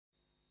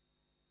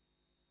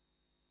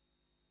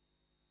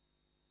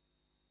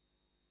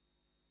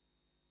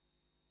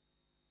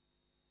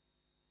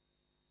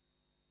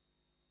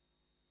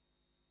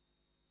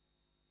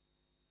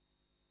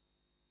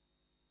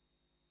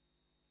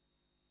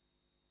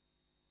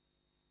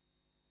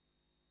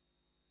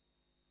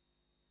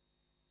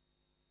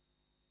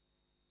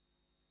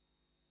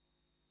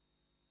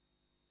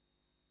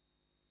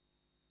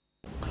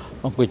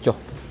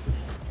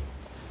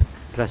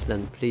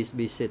President, please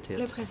be seated.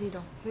 Le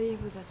Président, veuillez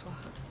vous asseoir.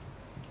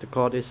 The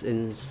court is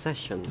in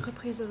session,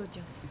 Reprise de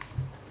l'audience.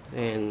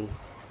 and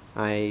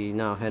I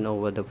now hand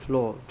over the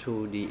floor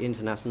to the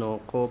international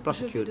Je vais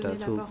co-prosecutor donner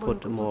la to parole au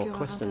put more procureur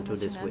questions to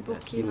this international pour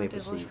witness. You qu'il may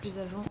interroge proceed. plus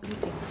avant le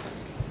témoin.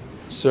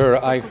 Sir,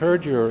 I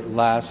heard your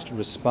last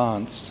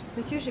response,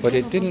 Monsieur, j'ai but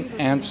bien it entendu didn't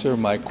votre answer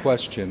dernière my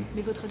question.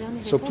 Mais votre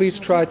dernière So réponse please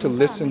ne try to répond pas à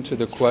listen ma to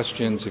the question.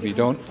 questions. If you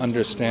don't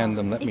understand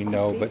them, let me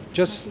know. But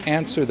just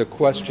answer the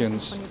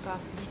questions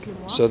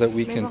so that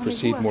we can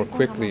proceed more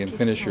quickly and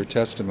finish your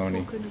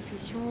testimony.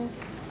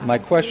 My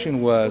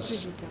question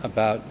was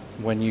about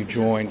when you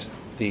joined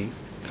the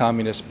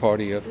Communist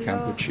Party of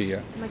Kampuchea.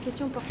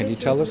 Can you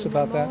tell us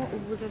about that?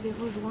 Vous avez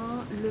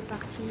rejoint le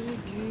parti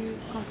du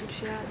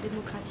Kampuchea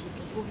démocratique.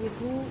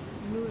 Pourriez-vous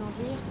nous en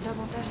dire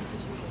davantage à ce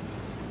sujet?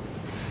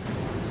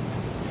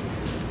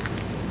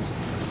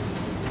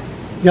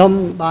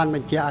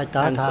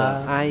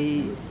 Answer.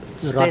 I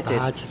stated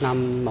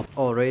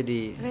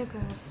already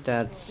Réponse.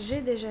 that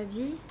J'ai déjà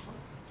dit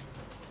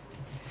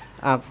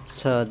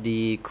after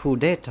the coup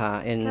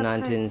d'etat in qu'après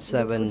le coup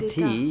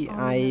 1970, d'État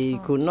en I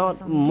could not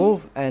 1970,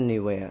 move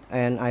anywhere,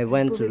 and I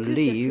went to pouvais plus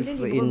live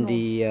circuler in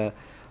the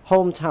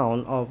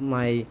hometown of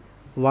my et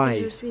je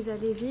wife. suis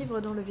allée vivre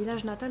dans le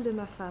village natal de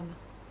ma femme.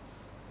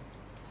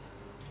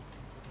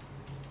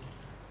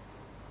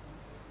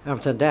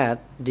 After that,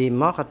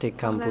 Democratic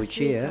Par la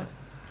suite, Kampuchea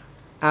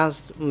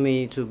asked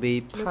me to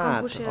be Le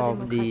part Kampuchea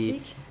of the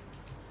démocratique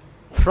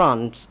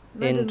front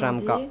m'a in demandé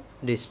Tramkok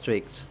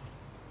district.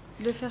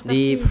 de faire The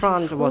partie du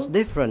front was front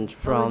different dans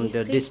from le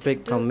the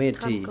district de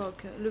committee.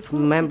 Tramkok. Le front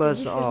Members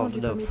était différent of du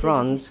the comité du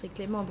front district.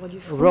 Les membres du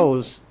front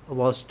roles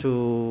was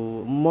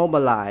to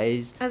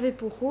mobilize avaient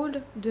pour rôle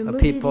de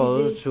people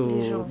mobiliser les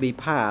to gens, be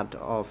part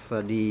of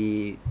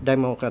the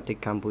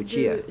Democratic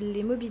Kampuchea. de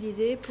les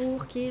mobiliser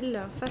pour qu'ils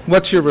fassent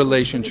What's your partie du Front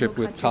relationship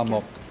with démocratique.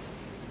 Tamok?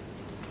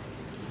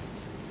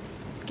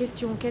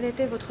 Question, quelle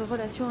était votre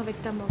relation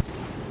avec Tamok?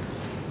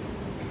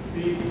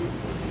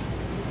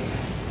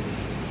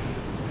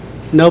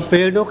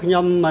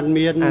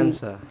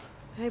 Answer.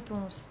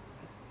 Réponse.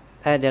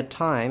 At that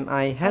time,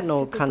 I À had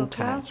no cette époque-là,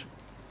 contact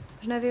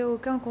je n'avais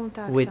aucun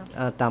contact with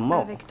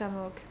Tamok, avec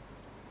Tamok,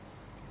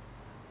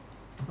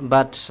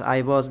 but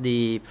I was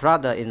the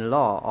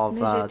brother-in-law of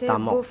mais j'étais le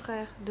Tamok.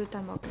 beau-frère de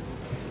Tamok.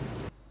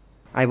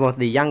 I was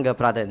the younger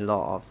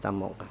brother-in-law of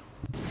Tamok.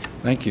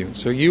 Thank you.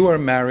 So you are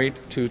married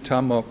to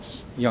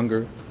Tamok's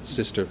younger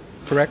sister,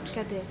 correct?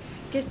 Cadet.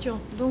 Question,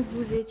 donc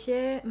vous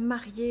étiez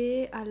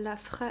marié à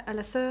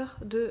la sœur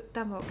de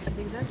Tamok, c'est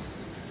exact?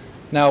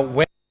 Now,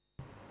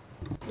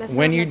 La sœur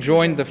when de you la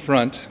joined the plus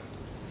front,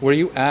 were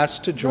you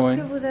asked to jeune.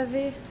 Lorsque join? vous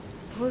avez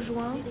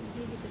rejoint,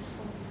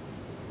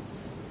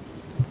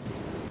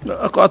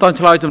 ក៏អត់តន់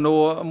ឆ្លើយសំណួ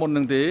រមុន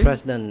នឹងទេ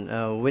President,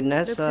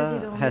 witness Le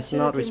président, has monsieur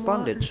not le témoin,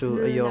 responded to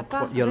n'a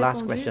pas your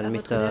last répondu question, à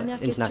votre Mr. dernière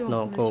question,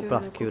 International monsieur le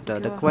Co-Prosecutor.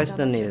 The procureur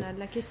question is, international.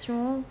 La question,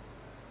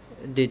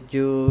 did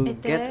you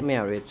était, get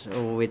married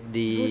with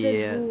vous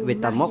êtes-vous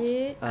with Tamok's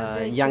marié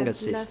avec younger la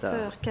sister?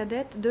 sœur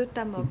cadette de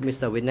Tamok?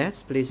 Mr.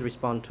 Witness, please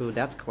respond to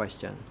that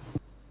question.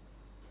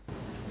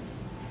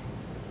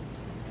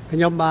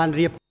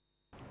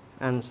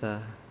 Answer.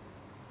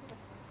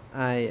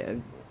 I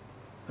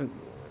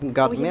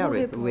got Pourriez-vous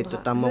married with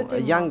répondre? Tamok's Le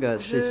témoin, younger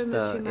je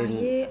sister me suis in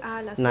marié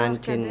à la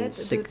sœur cadette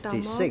de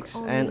Tamok 1966,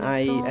 en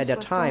and at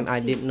that time I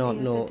did 1966, not et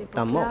à know cette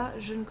Tamok. époque-là,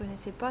 je ne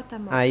connaissais pas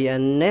Tamok. I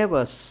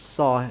never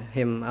saw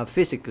him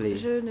physically,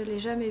 Je ne l'ai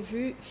jamais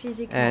vu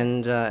physiquement.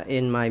 and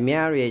in my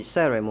marriage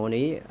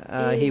ceremony,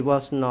 Et he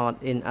was not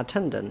in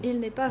attendance. il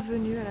n'est pas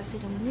venu à la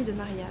cérémonie de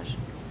mariage.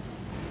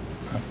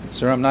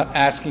 Sir, I'm not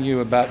asking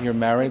you about your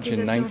marriage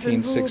in Accusation, je ne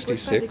vous pose pas de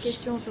 1966.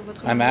 questions sur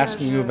votre I'm mariage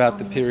asking you about en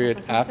the period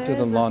after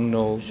the 1976. Lon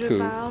Nol Je coup.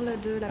 parle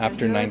de la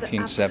after période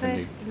 1970.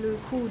 après le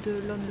coup de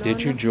Lon Nol,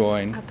 Did you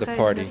join the après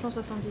party?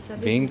 1970,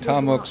 Being avez-vous rejoint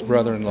Tamok's ou non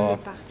brother-in-law, le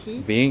parti?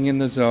 being in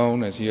the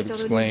zone, as you have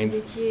Étant donné que vous explained,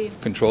 étiez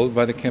controlled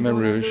by the Khmer dans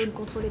la Rouge, zone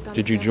contrôlée par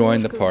did le you Khmer join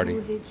Rouge, the que party?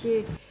 vous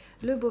étiez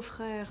le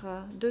beau-frère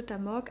de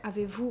Tamok,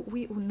 avez-vous,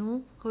 oui ou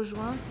non,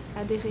 rejoint,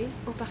 adhéré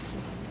au parti?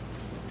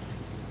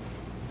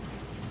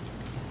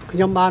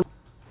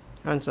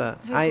 Answer.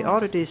 I Réponse.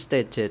 already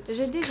stated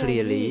J'ai déjà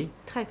clearly dit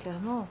très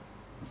clairement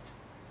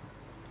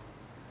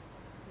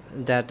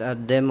that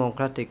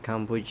Democratic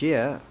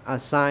Kampuchea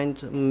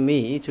assigned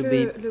me to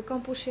be que le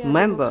Kampuchea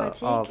member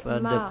démocratique of the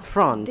m'a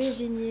front.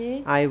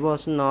 désigné I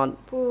was not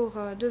pour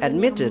devenir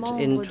admitted membre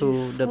into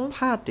du the front.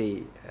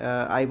 party.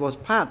 I was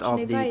part Je of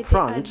n'ai pas the été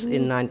front admis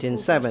in au parti,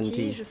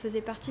 1970 je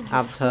faisais partie du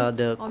after front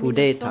the en coup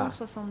d'État.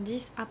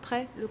 1970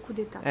 après le coup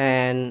d'État.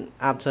 And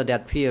after that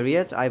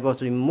period, I was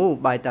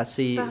removed by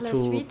Tassi Par la to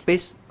suite,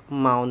 Peace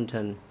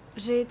Mountain.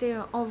 J'ai été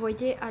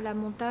envoyé à la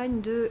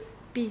montagne de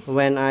Peace.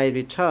 When I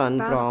returned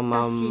Par from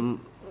Tassi.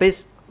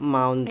 Peace Et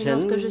Mountain,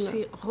 lorsque je suis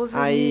I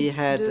revenue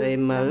had de a la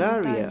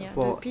malaria montagne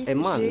for de Peace, a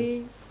month.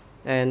 j'ai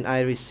And I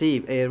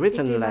received a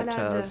written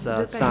letter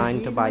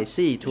signed by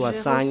C to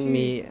assign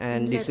me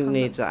and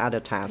designate the other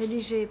tasks,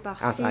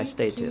 as I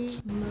stated.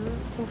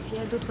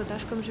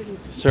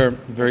 Sir,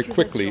 very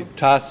quickly,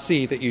 task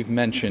C that you've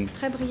mentioned,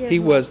 he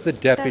was the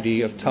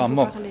deputy of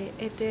Tamok,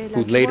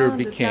 who later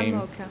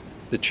became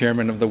the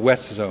chairman of the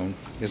West Zone.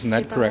 Isn't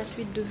that correct?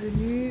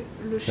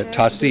 That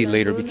Tassi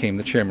later became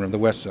the chairman of the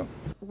West Zone.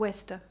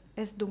 Ouest.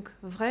 Est-ce donc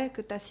vrai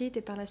que Tacite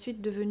est par la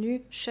suite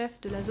devenu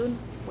chef de la zone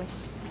Ouest?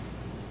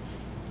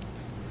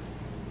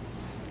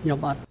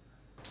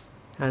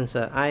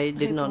 Answer: I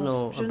did not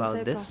know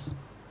about this.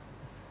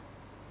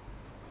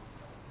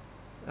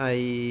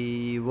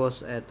 I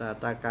was at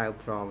Takeo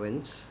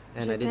province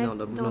and I did not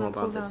know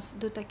about this.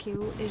 De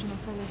Takeo et je n'en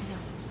savais rien.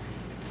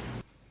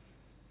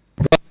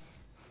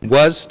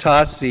 Was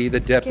Tassi the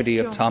deputy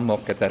of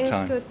Tamok at that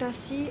time? Est-ce que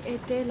Tassi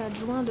était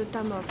l'adjoint de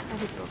Tamok à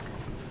l'époque?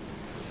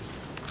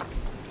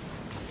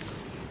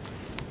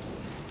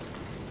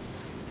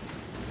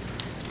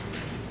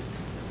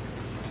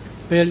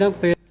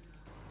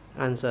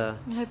 Answer: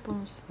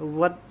 Réponse.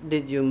 What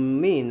did you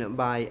mean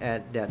by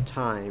at that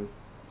time?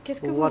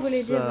 Qu'est-ce que vous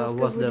voulez dire lorsque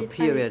was vous the dites à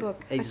period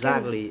l'époque?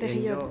 exactly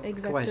in your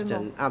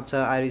question? After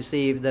I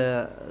received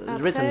the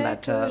written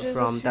letter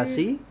from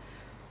Tassi?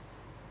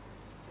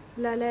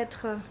 La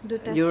lettre de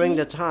Tassi. During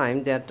the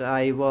time that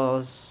I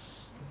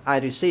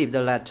received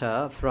the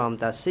letter from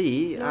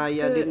Tassi, I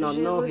did not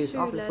know his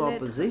official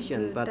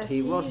position, but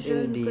he was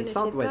in the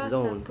southwest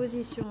zone. Je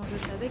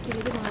savais qu'il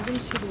était dans la zone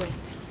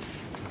sud-ouest.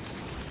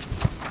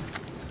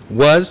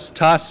 Was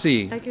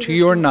Tassi, to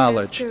your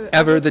knowledge,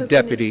 ever the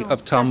deputy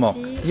of Tamok?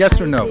 Yes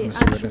or no,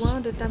 Mr. Witness?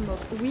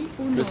 Oui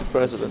ou non, Mr.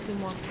 President.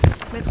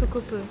 Maître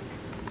Copeux.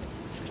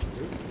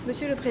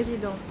 Monsieur le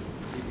Président.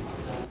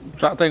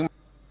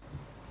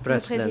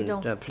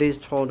 President, please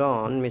hold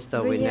on,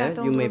 Mr. Winner.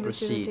 You may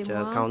proceed.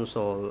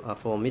 Counsel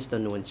for Mr.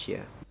 Nean.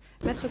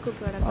 Maître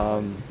Copeux à la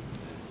parole.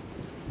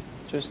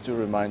 Just to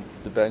remind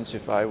the bench,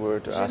 if I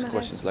were to ask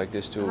questions like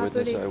this to a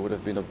witness, I would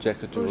have been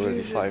objected to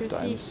already 5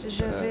 times.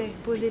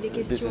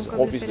 This is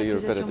obviously a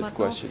repetitive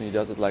question. He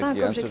doesn't like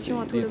the answer,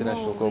 the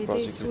international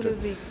co-prosecutor.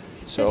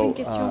 So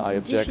I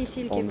object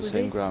on the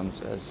same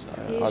grounds as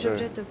other.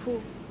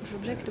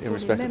 In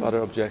respect of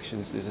other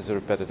objections, this is a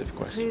repetitive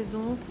question.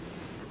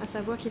 À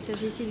savoir qu'il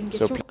s'agit ici d'une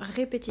question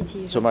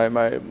répétitive. So my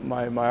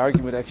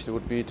argument actually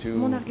would be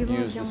to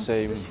use the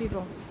same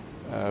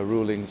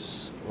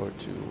rulings or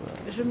to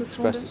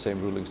express the same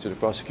rulings to the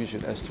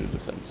prosecution as to the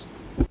defense.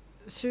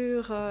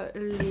 Your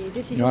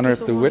Honor,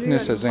 if the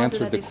witness has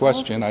answered the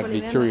question, I'd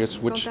be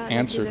curious which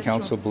answer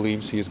counsel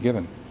believes he has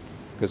given.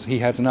 Because he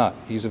has not.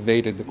 He's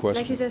evaded the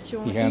question.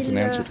 He hasn't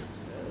answered.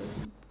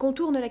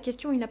 Contourne la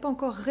question, il n'a pas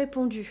encore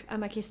répondu à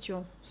ma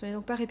question. Ce n'est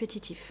donc pas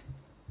répétitif.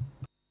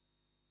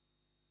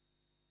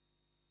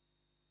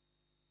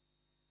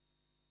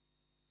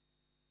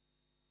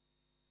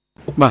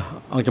 The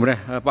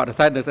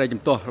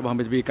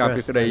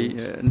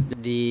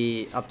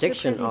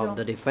objection of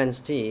the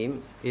defense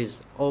team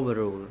is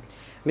overruled.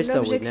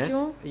 Mr. Witness,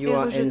 you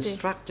are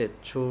instructed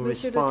to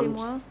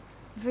respond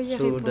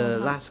to the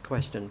last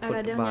question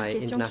put by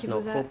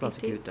international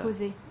co-prosecutor.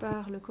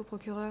 Par le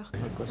coprocureur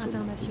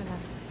international.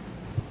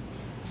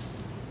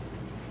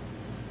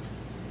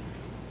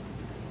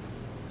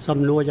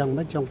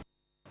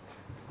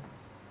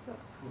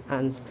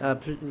 And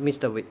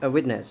Mr.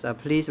 Witness,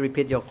 please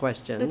repeat your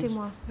question. Le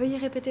témoin, veuillez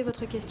répéter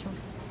votre question.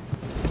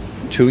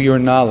 To your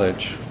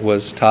knowledge,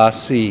 was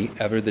Tassi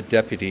ever the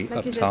deputy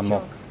of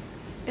Tamok?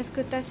 Est-ce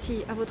que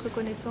Tassi, à votre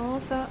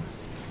connaissance, a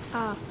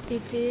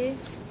été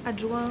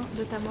adjoint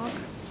de Tamok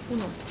ou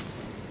non?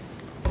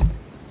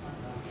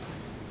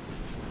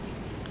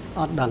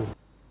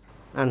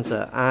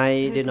 Answer: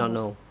 I did not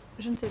know.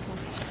 Je ne sais pas.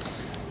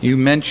 You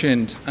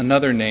mentioned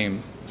another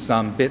name,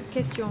 Sambit,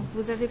 Question.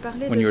 Vous avez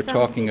parlé when de you were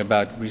talking Sambit,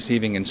 about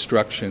receiving un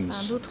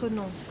instructions autre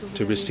nom que vous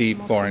to avez receive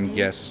foreign mentionné,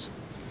 guests.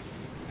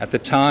 At the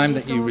time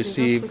that you s'agissant des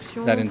received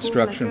instructions that pour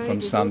instruction l'accueil from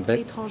des hôtes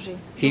Sambit, étrangers.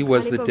 he Donc, was à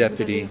the l'époque, vous avez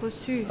deputy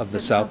reçu of the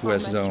cette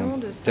Southwest information Zone,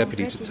 de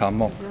deputy Sambit, to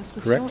Tamok, des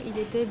instructions, correct? Il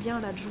était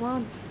bien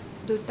l'adjoint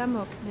de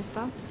Tamok, n'est-ce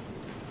pas?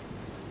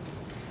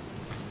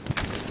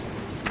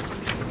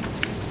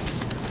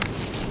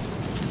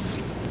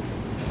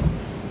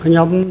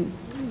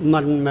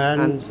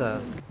 Answer: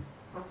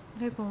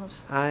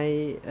 Réponse.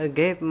 I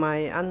gave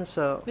my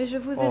answer Mais je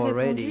vous ai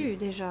already. répondu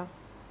déjà.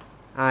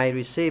 I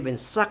received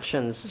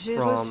instructions J'ai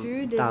from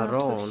reçu des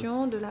Taron,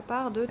 instructions de la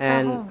part de and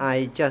Taron.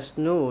 I just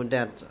knew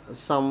that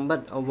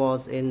Sambat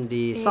was in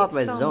the Et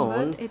southwest Sambat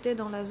zone. était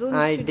dans la zone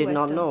I did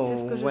not sud-ouest. know C'est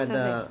ce que je whether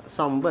savais.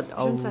 Sambat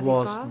Je ne savais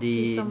was pas the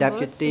si Sambat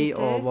deputy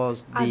or était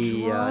was the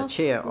adjoint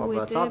chair ou of the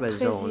était southwest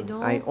zone.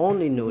 président I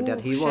only knew ou that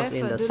he was chef in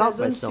the de la zone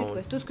southwest zone.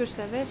 sud-ouest. Tout ce que je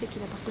savais, c'est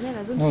qu'il appartenait à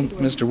la zone Well,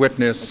 sud-ouest. Mr.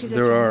 Witness, Accusation.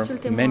 there are Monsieur le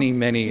témoin, many,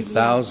 many il y a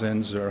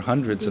thousands or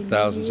hundreds of des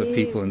thousands of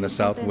milliers, people in the des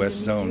centaines de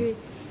Southwest Zone. milliers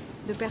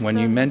de When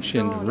you personnes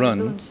mentioned dans la Run,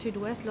 zone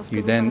sud-ouest. Lorsque you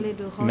vous then parlez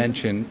de Run,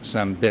 mentioned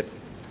Sambit.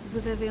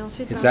 Vous avez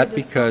ensuite Is parlé that de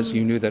because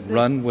you knew that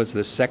Run was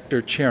the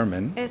sector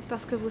chairman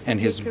and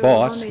his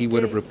boss he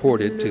would have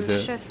reported to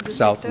the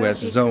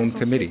Southwest Zone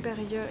Committee?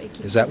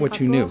 Is that what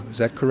you knew? Is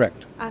that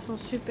correct? À son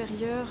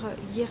supérieur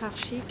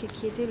hiérarchique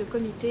qui était le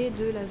comité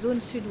de la zone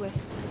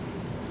sud-ouest.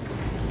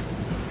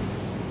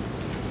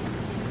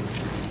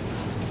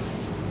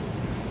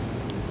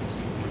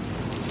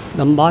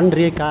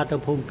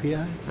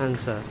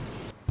 Answer.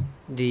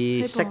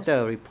 The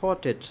sector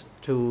reported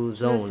to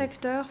zone. Le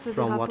secteur faisait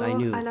from what I rapport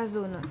knew. à la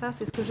zone. Ça,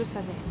 c'est ce que je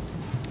savais.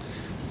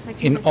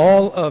 In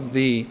all of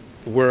the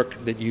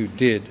work that you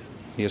did,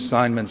 the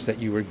assignments that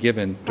you were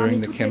given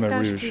during the Khmer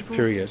Rouge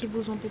period,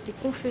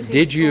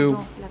 did you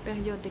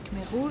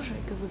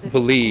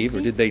believe,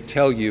 or did they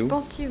tell you,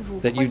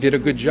 that you did a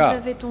good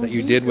job, that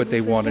you did what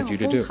they wanted you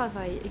to do?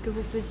 Et que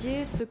vous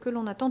faisiez ce que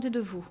l'on attendait de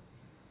vous.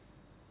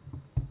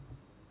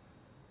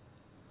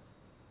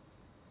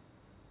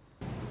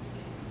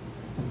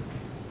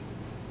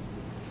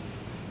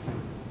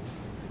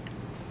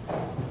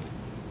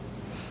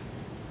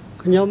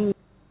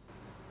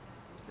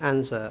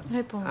 Answer.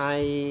 Réponse.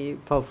 I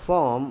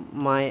perform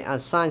my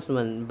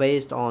assignment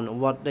based on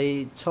what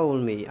they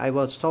told me. I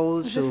was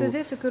told Je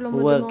faisais ce que l'on to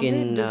me work demandait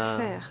in de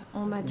faire.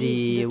 On m'a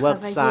dit the de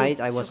work travailler site.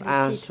 I was sur les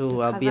asked sites to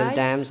de build travail.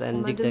 dams On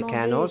and m'a dig the demandé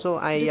canals. So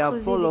I de creuser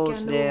des followed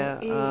canaux their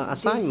et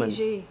assignment.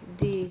 diriger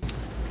des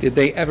Did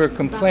they ever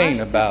complain barrages.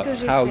 C'est ce about que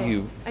j'ai how fait.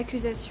 you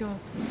Accusation.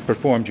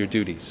 performed your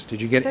duties?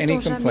 Did you get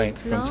any S'est-on jamais complaint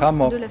from plaint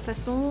Tamok de la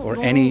façon or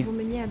dont any vous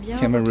meniez à bien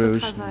Khmer votre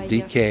Rouge travail?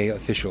 DK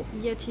official?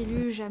 Y a-t-il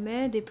eu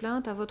jamais des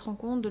plaintes à votre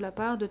encontre de la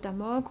part de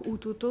Tamok ou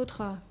tout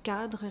autre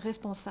cadre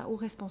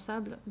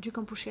responsable du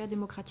Kampuchea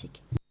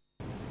démocratique?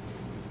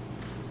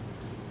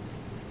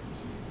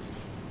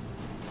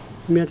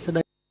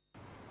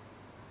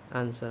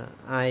 Answer.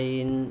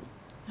 I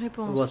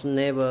Réponse. was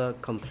never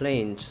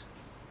complained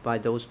by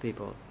those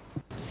people.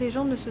 Ces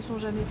gens ne se sont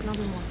jamais plaints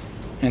de moi.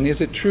 And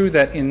is it true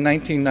that in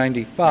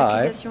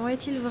 1995, L'accusation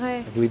est-il vrai?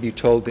 I believe you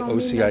told the qu'en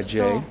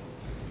OCIJ,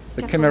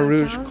 the Khmer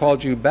Rouge 1995,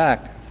 called you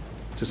back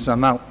to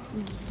some out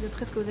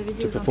d'après ce que vous avez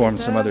dit to aux perform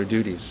some other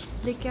enquêteurs, duties.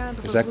 les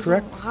cadres Is that vous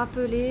correct? ont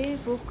rappelé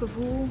pour que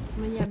vous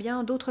meniez à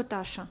bien d'autres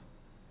tâches.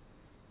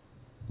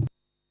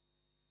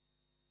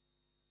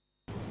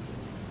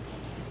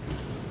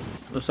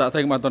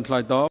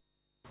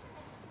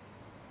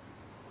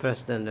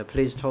 President,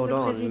 please hold Le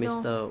on,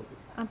 président Mr.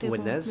 interrompt.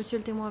 Witness. Monsieur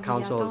le témoin, veuillez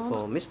Counsel for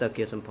attendre. Mr.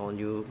 Kirsampon,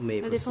 you may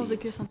La défense de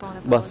proceed. Kirsampon a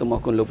la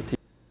parole.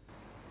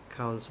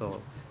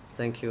 Counsel,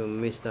 thank you,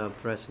 Mr.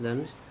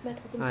 President.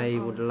 Maître I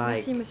Kirsampon. would like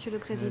Merci, Monsieur le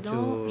Président.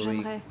 to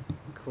J'aimerais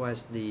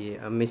request the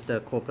Mr.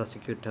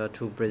 Co-Prosecutor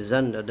to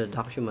present the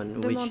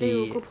document which demander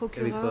au he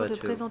coprocureur referred de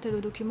to. présenter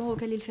le document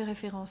auquel il fait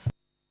référence.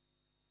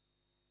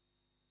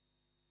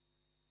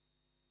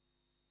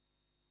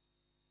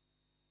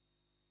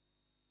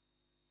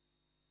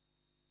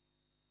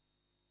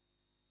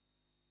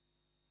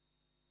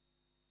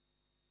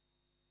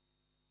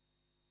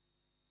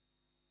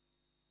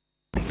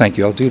 Thank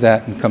you. I'll do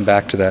that and come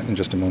back to that in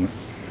just a moment.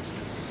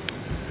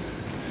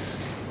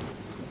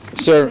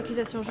 Sir,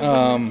 L'accusation, je vous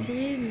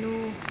remercie.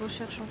 Nous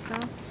recherchons ça.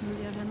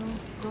 Nous y revenons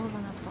dans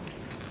un instant.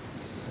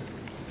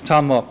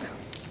 Tamok,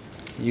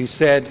 you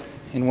said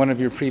in one of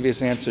your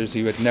previous answers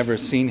you had never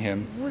seen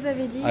him. Vous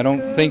avez dit I don't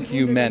que think vous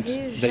you ne meant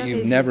l'aviez that jamais you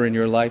vu. never in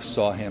your life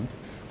saw him.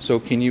 So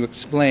can you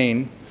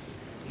explain,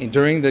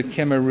 during the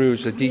Khmer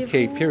Rouge, the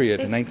DK Pouvez-vous period,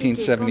 expliquer,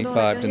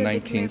 1975 to pendant la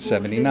période des Khmer Rouges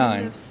de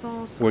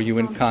 1979, were you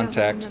in 1975 à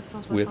contact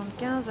with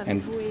 1975, and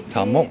avez-vous été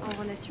Tamok?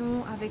 en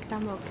relation avec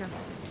Tamok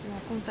ou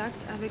en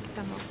contact avec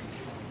Tamok?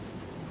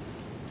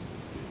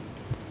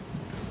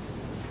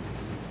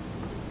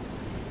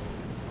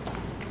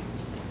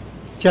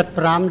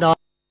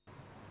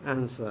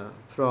 Answer.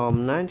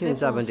 From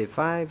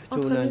 1975 to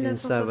Entre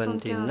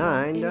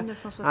 1979,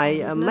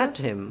 I met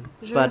him,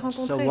 je l'ai but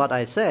rencontré. what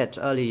I said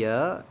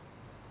earlier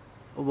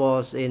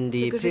was in Ce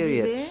the que je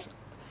period disais,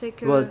 c'est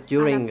que was à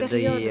during la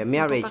période the dont on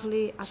marriage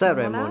parlait à ce moment-là,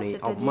 ceremony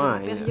of c'est-à-dire la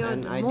mine, période and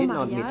de I mon did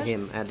not meet mariage,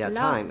 him at that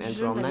là, time. And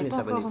je from ne l'avais pas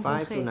encore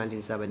 1975 to rencontré.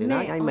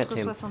 1979, I Mais met entre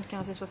him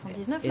 75 et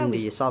 79, là in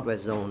oui, the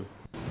Southwest Zone.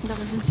 dans la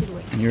zone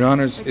sud-ouest. And Your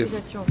Honors, if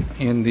Accusation.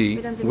 in the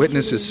Mesdames et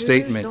witness's messieurs les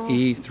juges, statement dans le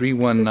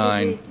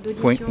courrier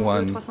d'audition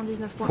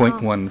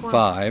E319.1.15,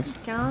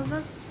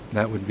 319.1.15,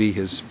 that would be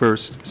his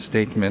first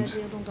statement,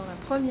 c'est-à-dire donc dans la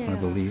première I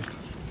believe,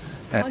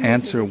 at première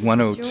answer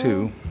déclaration,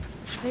 102.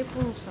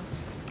 réponse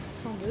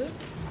 102.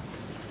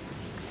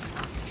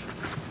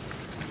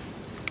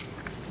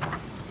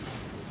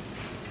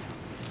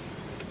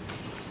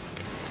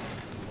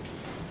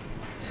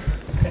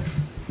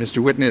 Mr.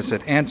 Witness,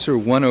 at answer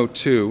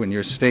 102 in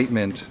your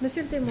statement,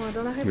 Monsieur le témoin,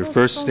 dans la réponse your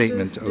first 102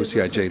 statement to de votre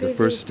OCIJ, the PV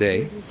first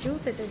day, d'audition,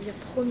 c'est-à-dire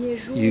premier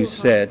jour you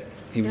said,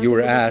 you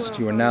were asked,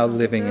 you are now d'interrogatoire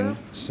living par in les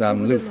enquêteurs, Sam on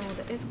vous Loop. demande,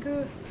 est-ce que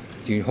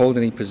Do you hold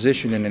any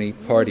position in any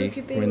vous party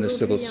occupez or in the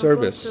civil aujourd'hui un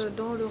service? poste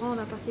dans le rang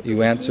d'un parti You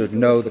politique, answered ou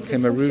no. est-ce The que vous êtes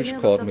Khmer Rouge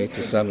fonctionnaire called d'un me service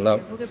to Sam public?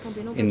 Loop Vous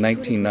répondez non, in pas du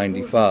tout. Les Khmer Rouges m'ont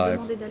 1995,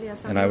 demandé d'aller à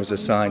Sam and I Loop was en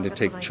assigned to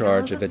take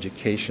charge of 1995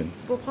 education.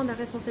 pour prendre la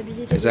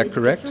responsabilité Is de that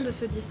correct? l'éducation de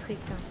ce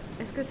district.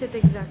 Est-ce que c'est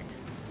exact?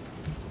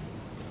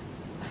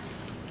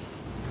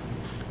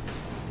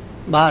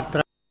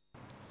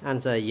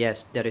 Answer: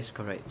 yes, that is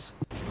correct.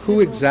 Who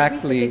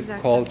exactly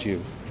called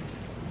you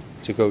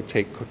to go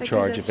take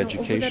charge of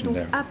education there? On vous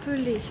a donc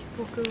appelé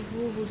pour que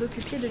vous vous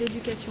occupiez de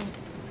l'éducation.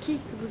 Qui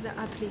vous a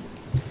appelé?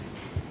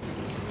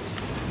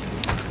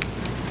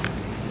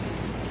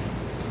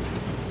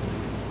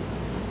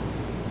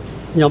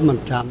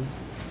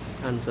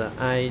 Answer: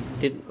 I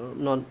did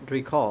not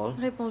recall.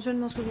 Réponse: je ne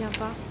m'en souviens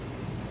pas.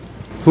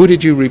 Who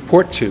did you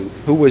report to?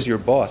 Who was your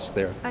boss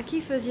there? À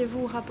qui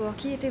faisiez-vous rapport?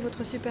 Qui était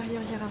votre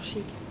supérieur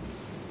hiérarchique?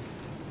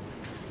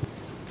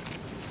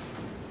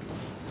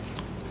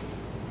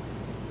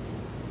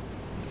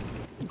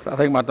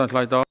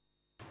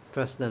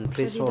 President,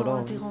 please hold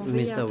on.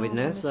 Mr.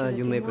 Witness,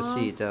 you may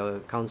proceed.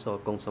 Counsel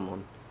Kongsamon.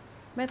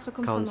 Maître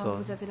Kongsamon,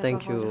 vous avez la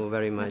Thank parole. you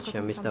very much,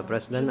 Mr.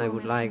 President. I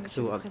would like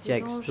to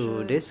object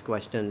to this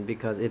question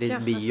because it is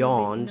Tiens,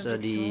 beyond au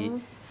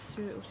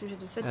sujet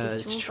de cette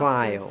question,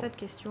 trial. parce que cette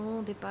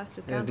question dépasse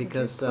le cadre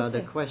because du procès.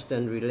 the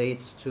question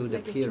relates to the La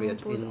question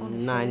period pose en in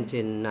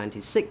effet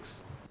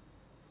 1996.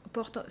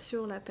 Porte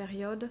sur la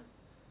période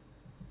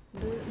de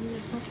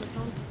 1960.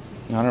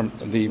 Your Honor,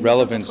 the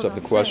relevance of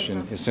the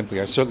question is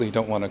simply, I certainly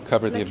don't want to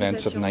cover the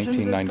events of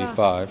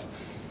 1995.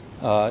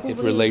 It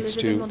relates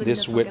to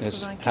this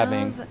witness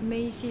having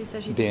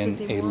been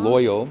a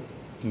loyal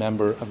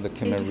member of the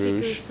Khmer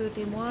Rouge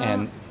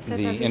and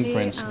the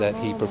inference that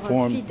he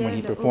performed, when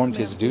he performed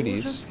his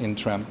duties in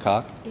Tram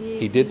Kak,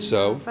 he did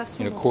so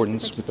in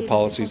accordance with the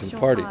policies of the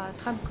party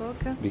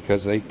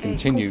because they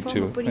continued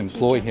to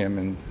employ him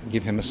and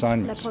give him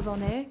assignments. La preuve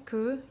en est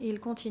qu'il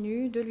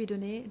continue de lui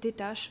donner des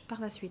tâches par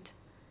la suite.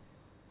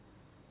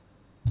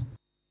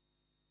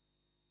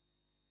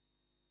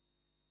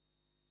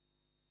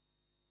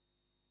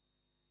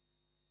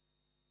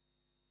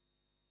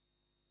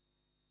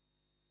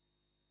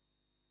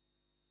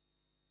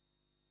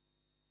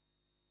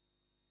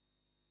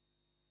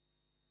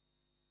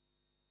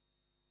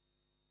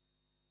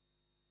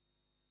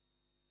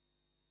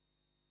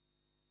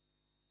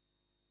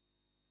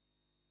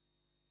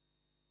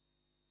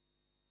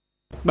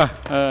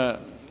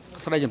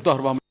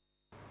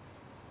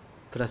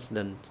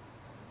 President,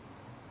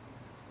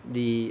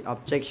 the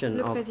objection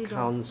Le of Président,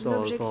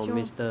 counsel from l'objection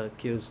Mr.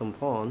 Kyu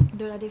Sampon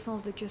de la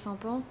défense de Kyu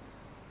Sampon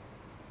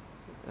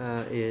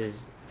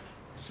is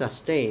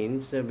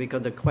sustained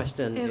because the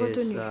question est is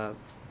retenue.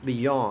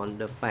 beyond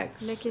the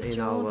facts La in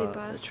question our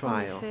dépasse en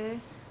trial. effet.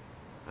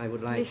 I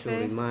would like les to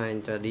faits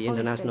remind the en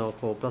International l'espèce.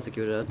 Court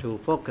Prosecutor to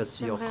focus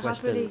your J'aimerais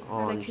question rappeler à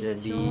on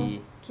l'accusation the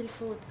qu'il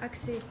faut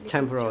axer les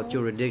temporal questions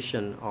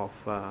jurisdiction of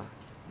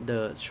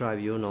the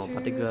tribunal, sur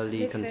particularly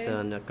les faits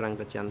concerned the Grand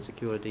Kachan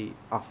Security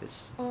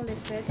Office. en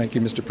l'espèce. Thank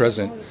you, Mr. particulièrement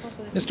President. le centre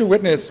de Mr. sécurité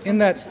Witness, du in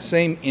that Grand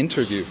same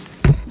interview,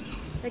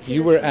 Kachan.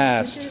 you were L'accusation,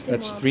 asked, monsieur le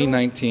that's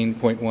témoin,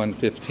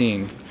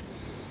 319.115,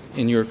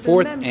 in your ce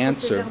fourth même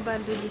answer,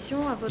 procès-verbal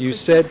d'audition, à votre you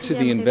said to the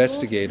quatrième réponse,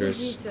 investigators,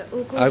 vous dites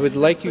au I would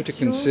juge like you to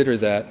d'instruction, consider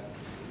that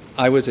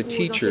I was a aux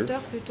teacher,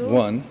 enquêteurs plutôt,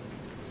 one,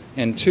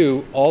 and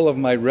two, all of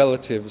my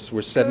relatives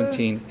were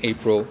 17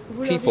 April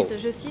vous leur people. dites,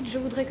 je cite, je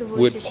voudrais que vous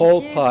Would réfléchissiez.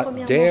 Pol Pot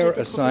Premièrement, dare j'étais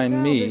assign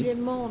professeur. me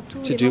Deuxièmement,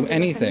 tous to les do membres de ma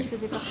famille anything?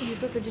 faisaient partie du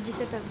peuple du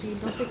 17 avril.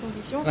 Dans ces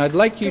conditions, And I'd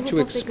like est-ce que you vous to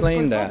pensez que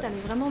explain Pol Pot that.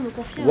 allait vraiment me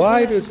confier un Why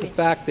rôle à does the jouer?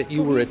 fact that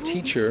you were a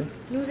Pourriez-vous teacher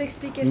nous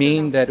expliquer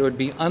mean cela? that it would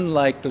be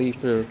unlikely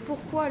for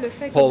Pourquoi le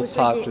fait que Pol vous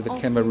soyez Pot or the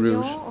Khmer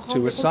Rouge enseignant to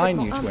rend assign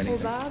complètement you to anything?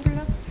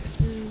 improbable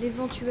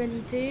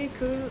l'éventualité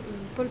que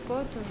Pol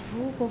Pot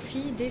vous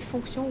confie des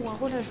fonctions ou un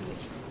rôle à jouer?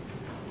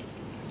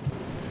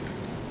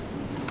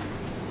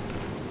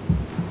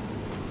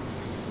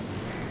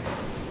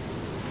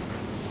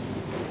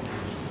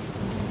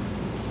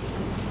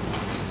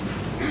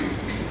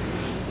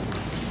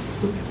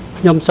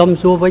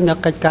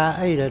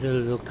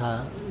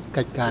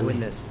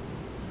 Witness,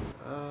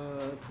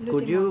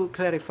 could you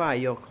clarify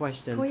your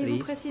question, Pourriez-vous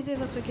please? préciser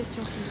votre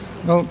question, s'il vous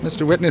plaît? Well,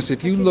 Mr. Witness,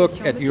 if you look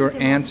at your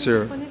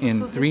answer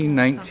in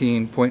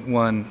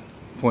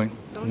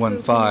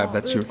 319.1.15,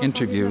 that's your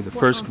interview, the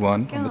first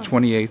one, on the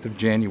 28th of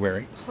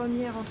January,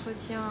 Premier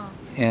entretien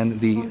and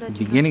the mandat du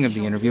beginning 28 of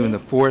the interview in the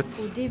fourth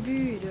au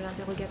début de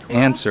l'interrogatoire,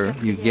 answer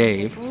you quatrième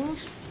gave,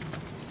 réponse,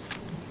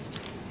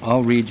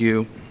 I'll read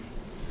you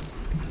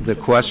the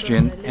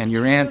question and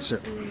your answer.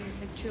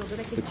 lecture de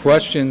la The question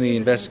question the et de la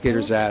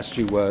investigators réponse. asked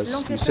you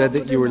was, you said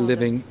that you were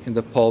living in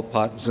the Pol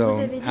Pot Vous avez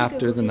zone dit que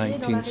after the vous viviez dans la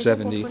région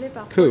 1970 contrôlée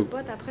par Pol coup. Pot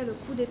après le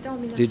coup d'État en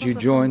Did you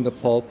join the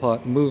 1970? Pol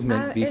Pot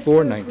movement Est-ce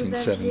before que vous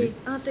 1970? aviez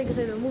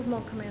intégré le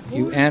mouvement Khmer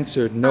You Rouge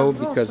answered no avant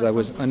because I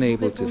was 70?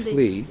 unable to Vous répondez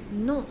flee.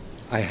 non,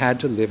 I had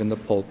to live in the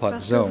Pol Pot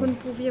parce que vous ne zone.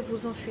 pouviez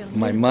vous enfuir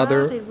My nulle part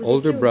mother, et vous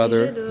older étiez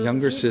brother, obligé de younger vivre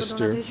dans la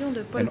sister, région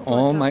de Pol and Pot.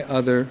 all my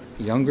other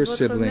younger Votre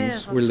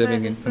siblings mère, were living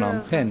frères in et Phnom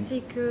sœurs, Penh.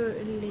 ainsi que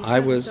les I frères et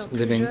was sœurs plus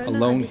living jeunes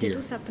alone habitaient here.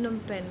 tous à Phnom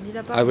Penh. Mis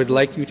à part I would vous,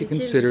 like you vous to étiez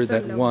consider seul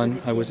that là où one,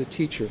 vous I was étiez. a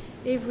teacher,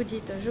 Et vous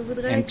dites, je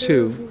voudrais And que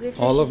two, vous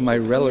réfléchissiez. all of my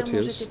Premièrement,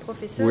 relatives j'étais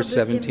professeur. were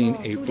 17 Deuxièmement,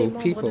 tous les April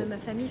membres people. de ma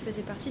famille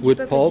faisaient partie du Would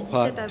peuple Pol du 17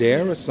 Pot dare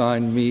avril.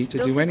 assign me to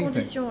Dans do ces anything?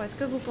 conditions, est-ce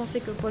que vous pensez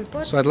que Pol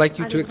Pot So I'd like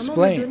you to allait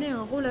vraiment explain. me donner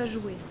un rôle à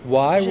jouer?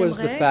 Why was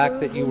the J'aimerais fact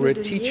que that you vous were me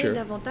a donniez teacher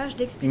davantage mean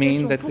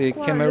d'explications. that the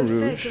Pourquoi Khmer le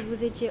fait Rouge que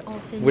vous étiez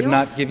enseignant would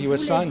not give you voulait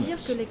dire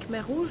assignments? que les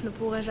Khmer Rouges ne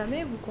pourraient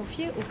jamais vous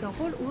confier aucun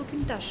rôle ou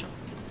aucune tâche?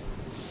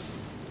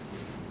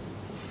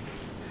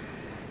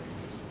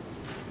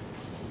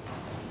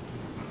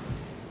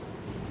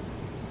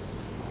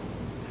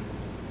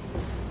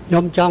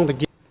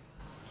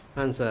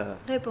 Answer.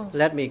 Réponse.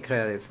 Let me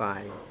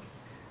clarify.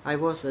 I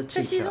was a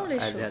teacher Précisons les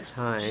at choses. that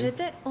time,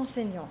 J'étais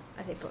enseignant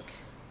à l'époque.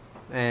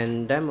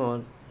 and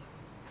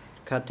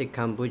Democratic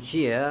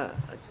Cambodia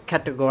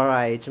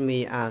categorized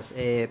me as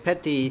a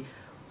petty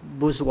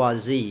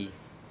bourgeoisie.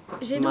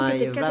 J'ai donc My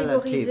été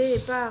catégorisé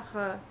relatives, par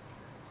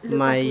le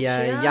my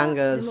Kampuchea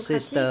younger démocratique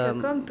sister,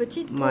 comme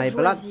petite my blood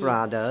bourgeoisie.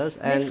 brothers,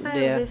 Mes and frères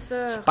their et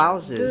sœurs de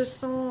spouses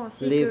sang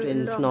ainsi lived que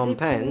in leurs Phnom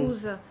Penh,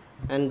 épouses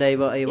and they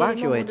were et les membres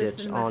evacuated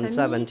de ma on famille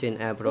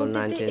 17 April ont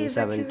été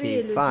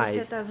évacués le 1975.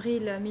 17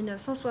 avril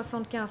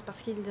 1975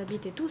 parce qu'ils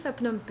habitaient tous à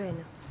Phnom Penh.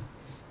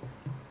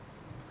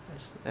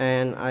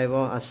 And I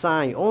was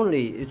assigned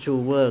only to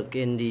work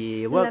in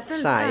the work La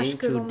seule tâche site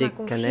que to l'on m'a dig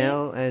confiée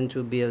canal and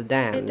to build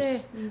était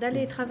dams.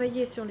 d'aller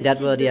travailler sur les That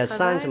sites were de the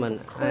travail assignment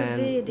pour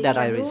creuser and des that I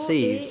canaux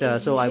received. et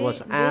So I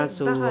was ériger asked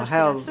des to barrages. C'est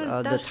la help seule the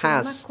tâche que l'on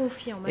m'a task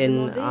confiée. On m'a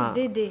in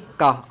demandé d'aider.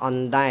 Kok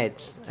Ondait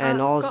and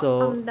À also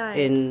Kok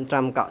Ondait in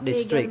Tramkok et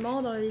district.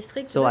 également dans le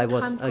district So de I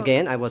was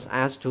Tramkok.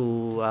 asked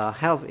to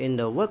help in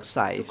the work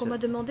site. Donc on m'a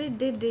demandé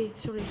d'aider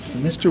sur les sites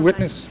de Mr. travail.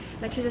 Witness,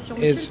 L'accusation,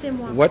 monsieur is le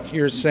témoin. what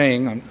you're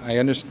saying,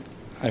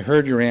 I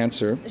heard your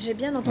answer. J'ai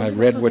bien I entendu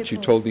read votre what you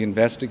réponse. told the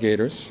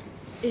investigators.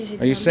 Et j'ai Are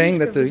bien you lu saying ce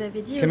that que vous the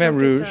avez dit aux Khmer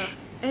Rouge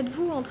enquêteurs.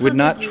 Êtes-vous en train would de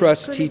not dire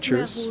trust que les Khmer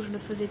teachers Rouges ne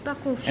faisaient pas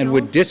confiance and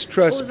would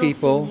distrust aux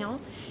people enseignants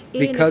et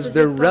ne because faisaient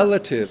their pas, ou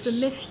relatives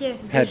se méfiaient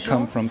des had gens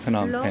come from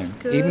Phnom Penh,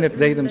 lorsque even if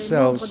they les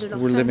themselves membres de leur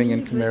were living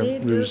in famille venaient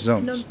Khmer de Rouge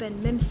zones? Phnom Penh,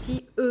 même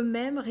si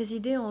eux-mêmes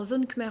résidaient en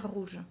zone Khmer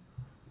Rouge.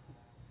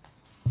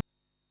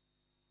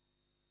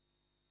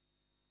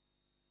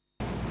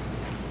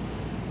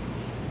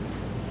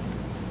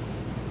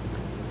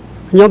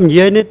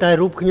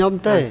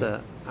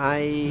 Answer.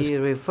 I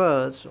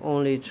referred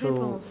only to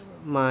Réponse.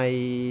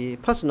 my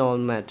personal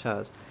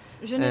matters.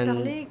 Je n'ai And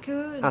parlé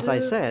que as I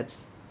de said,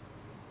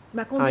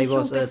 ma I condition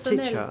was a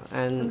personnelle. teacher Comme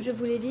and je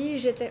vous l'ai dit,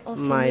 j'étais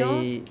enseignant.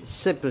 my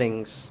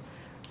siblings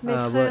Mes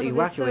were frères et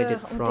evacuated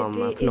sœurs ont from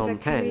été Phnom évacués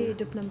Penh.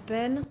 de Phnom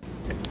Penh.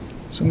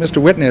 So, Mr.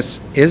 Witness,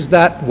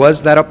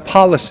 was that a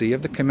policy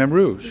of the Khmer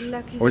Rouge?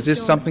 Or is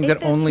this something that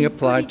Était-ce only une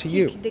applied to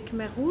you? politique des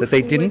Khmer Rouges That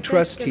they ou didn't était-ce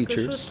trust quelque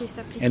chose teachers qui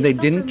s'appliquait and they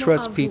didn't simplement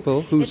trust à vous?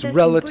 people whose Était-ce une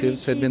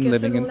relatives had been politique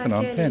living in selon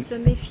Phnom laquelle Penh? il se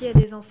méfiait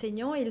des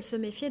enseignants et il se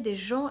méfiait des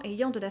gens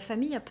ayant de la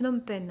famille à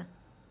Phnom Penh?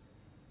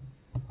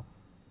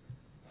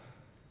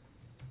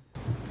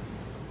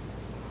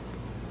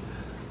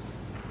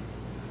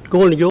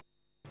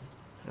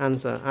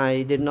 Answer.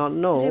 I did not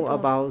know Réponse.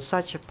 about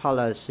such a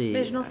policy,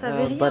 Mais je n'en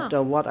savais rien. but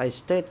what I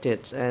stated,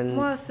 and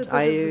Moi, ce que je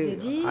vous ai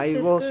dit, I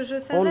c'est ce que je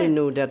savais. only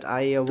knew that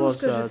I Tout was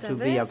ce que je to be,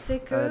 savais, c'est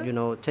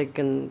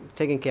que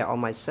taking care of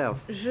myself.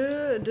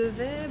 je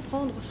devais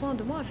prendre soin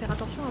de moi et faire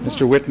attention à moi.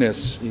 Mr.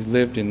 Witness, you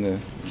lived in the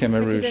Khmer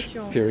Rouge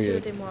Accusation, monsieur le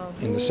period témoin.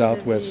 in Vous the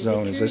southwest avez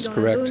zone. Is vécu this dans la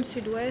correct? zone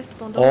sud-ouest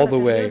pendant All la the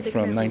way période des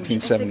from Khmer Rouges.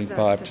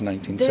 1975 Est-ce to exact?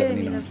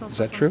 1979. Dès Is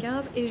that true?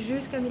 1975 et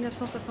jusqu'à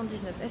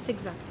 1979. Est-ce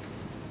exact?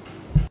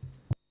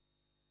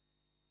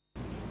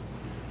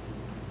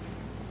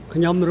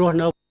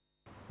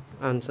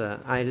 Answer.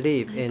 I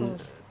live in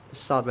Réponse.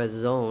 southwest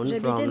zone J'habitais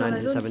from dans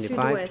la zone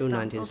 1975 to sud-ouest entre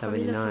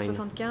 1979.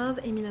 1975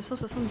 et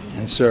 1979.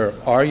 And sir,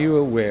 are you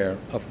aware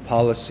of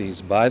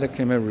policies by the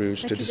Khmer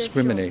Rouge to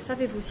discriminate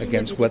Savez-vous s'il y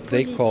against avait what des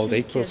they called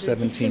politiques April de 17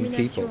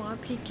 discrimination people,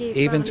 appliquées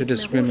even par to les Khmer Rouges à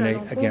discriminate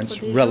l'encontre against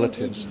des gens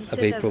relatives dits du of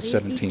 17 April 17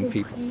 avril, y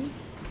people? compris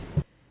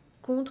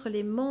contre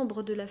les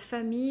membres de la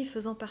famille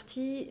faisant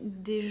partie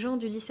des gens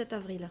du 17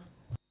 avril?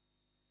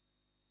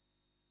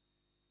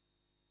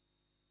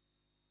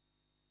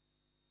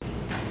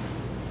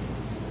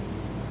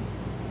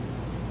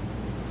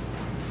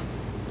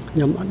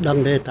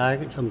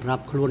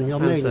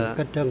 Answer.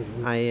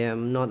 I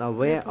am not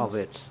aware of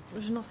it.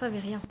 Je n'en savais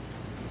rien.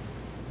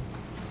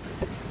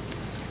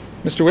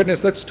 Mr.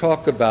 Witness, let's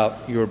talk about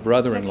your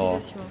brother-in-law,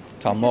 L'accusation. Monsieur le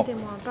Tamok.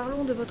 témoin,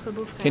 parlons de votre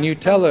beau-frère. Can you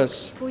tell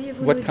us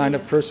Pourriez-vous what nous kind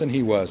of dire person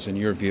he was in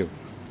your view?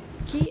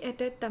 qui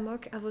était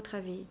Tamok à votre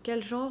avis?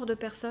 Quel genre de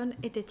personne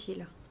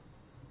était-il?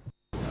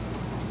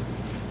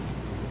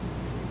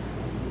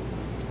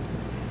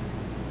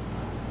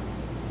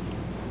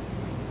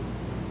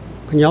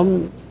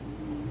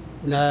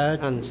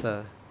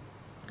 Answer.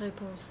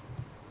 Réponse.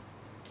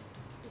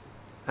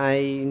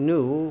 I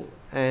knew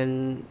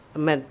and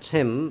met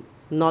him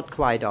not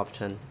quite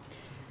often.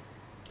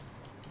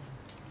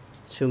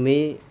 To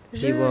me,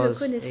 Je he le was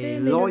connaissais, a mais je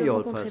ne le loyal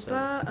rencontrais person.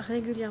 pas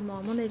régulièrement.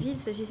 À mon avis, il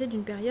s'agissait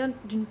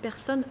d'une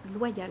personne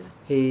loyale.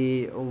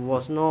 He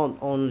was not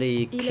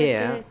only Il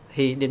care.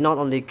 He did not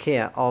only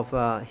care of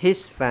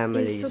his Il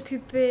family,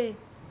 s'occupait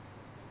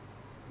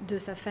de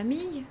sa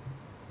famille.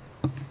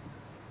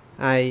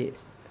 I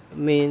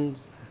mean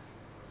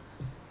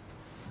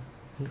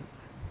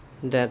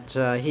that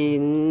he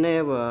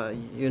never,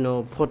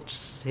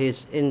 puts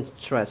his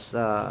interests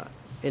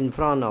in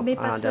front of Mais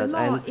pas others,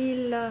 seulement, and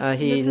il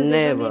he ne faisait jamais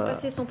never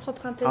passer son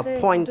propre intérêt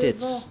appointed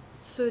devant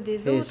ceux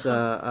des his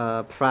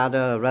autres.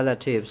 brother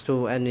relatives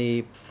to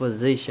any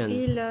position.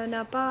 Il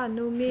n'a pas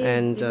nommé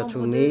And les membres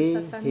to de me,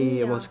 sa famille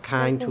he à was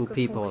kind to quelconque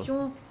people.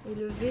 fonction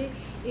élevée,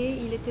 et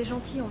il était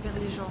gentil envers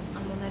les gens, à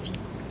mon avis.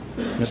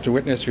 Mr.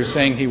 Witness, you're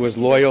saying he was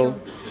loyal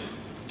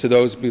to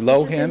those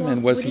below him,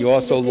 and was he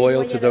also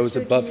loyal to those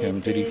above him?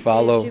 Did he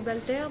follow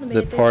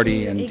the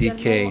party and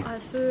DK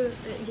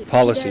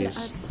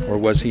policies, or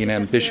was he an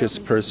ambitious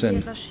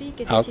person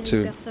out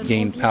to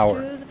gain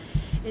power?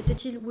 Ou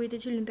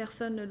était-il une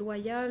personne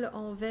loyale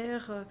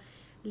envers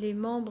les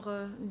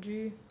membres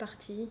du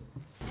parti?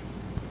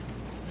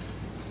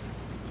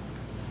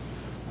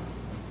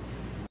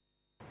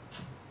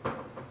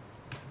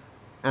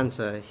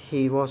 Answer: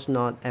 he was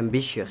not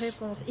ambitious.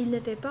 Réponse: il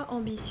n'était pas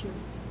ambitieux.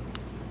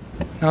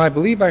 Now, I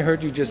believe I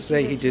heard you just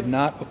say he did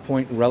not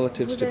appoint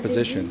relatives to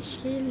positions.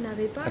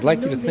 I'd like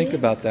you to think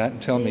about that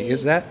and tell me,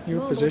 is that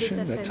your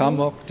position, that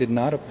Tamok did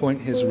not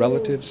appoint his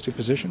relatives to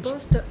positions?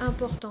 Poste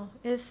important.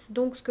 Est-ce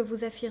donc ce que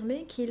vous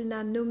affirmez, qu'il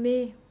n'a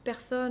nommé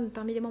personne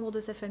parmi les membres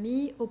de sa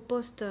famille au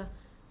poste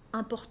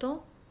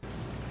important?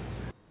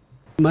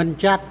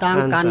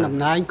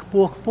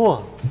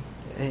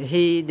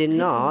 He did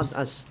not,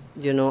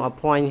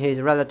 appoint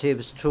his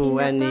relatives to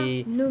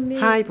any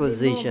high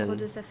position.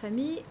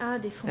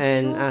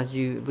 And as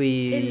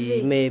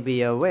we may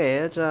be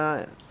aware,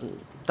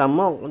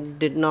 Tamok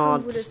did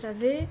not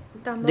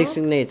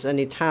designate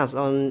any task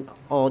on,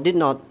 or did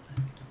not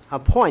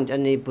appoint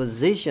any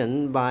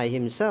position by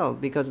himself,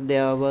 because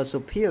there were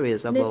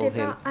superiors above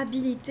him.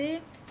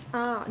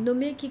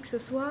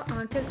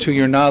 To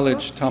your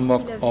knowledge,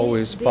 Tamok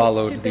always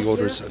followed the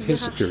orders of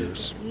his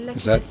superiors.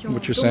 Is that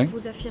what you're saying?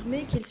 Vous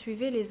affirmez qu'il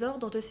suivait les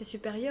ordres de ses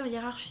supérieurs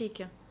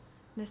hiérarchiques,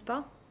 n'est-ce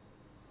pas?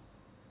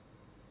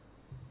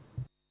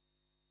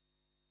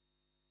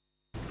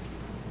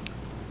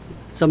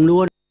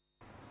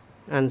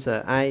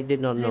 Answer: I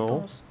did not know.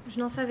 Réponse: je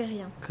n'en savais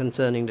rien.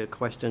 Concerning the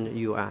question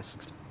you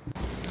asked.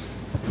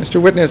 Mr.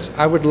 Witness,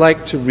 I would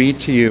like to read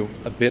to you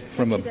a bit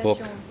from a book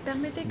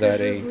that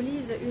a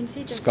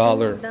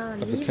scholar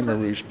of the Khmer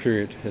Rouge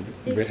period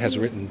has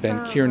written,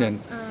 Ben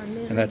Kiernan,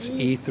 and that's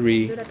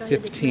E3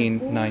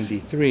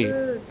 1593.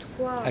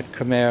 At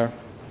Khmer,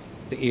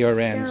 the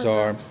ERNs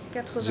are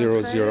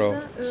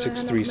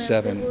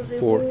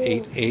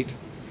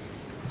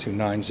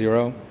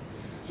 00637-488-290.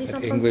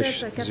 At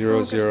English,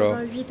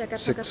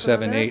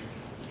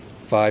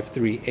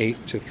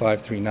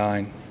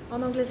 00678-538-539.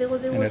 En anglais,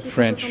 00 And at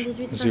French,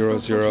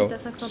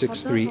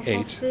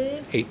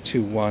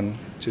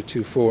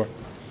 00638-821-224.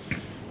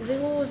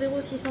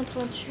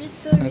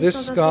 Now,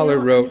 this scholar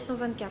wrote,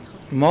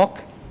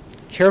 Mok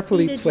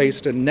carefully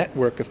placed a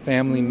network of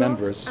family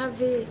members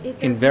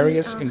in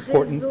various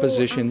important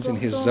positions in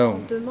his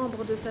zone.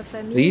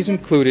 These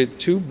included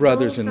 2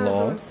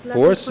 brothers-in-law,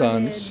 4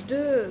 sons,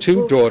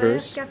 2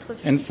 daughters,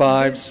 and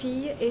 5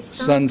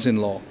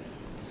 sons-in-law.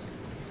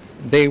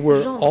 They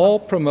were all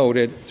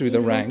promoted through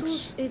the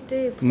ranks,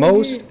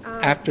 most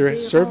after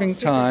serving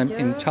time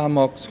in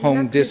Tamok's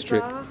home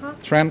district,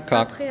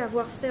 Tramkok,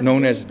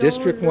 known as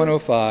District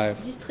 105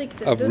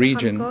 of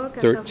Region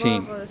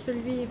 13.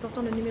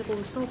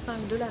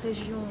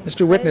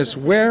 Mr. Witness,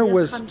 where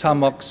was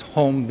Tamok's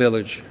home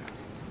village?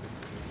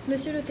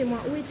 Monsieur le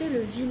témoin, où était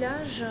le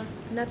village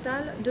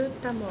natal de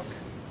Tamok?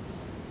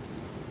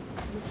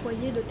 Le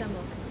foyer de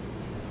Tamok.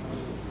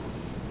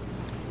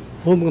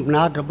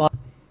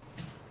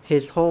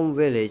 His home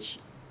village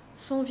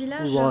Son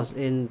village was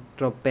in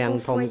Tropang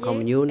Thom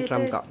Commune,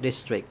 Tramkok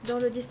district. Dans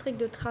le district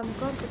de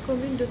Tramkok,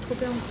 commune de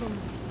Tropang Thom.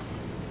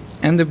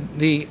 And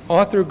the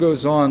author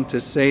goes on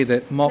to say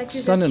that Mok's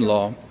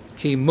son-in-law,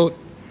 Ki Mut,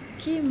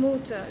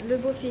 le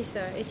beau-fils,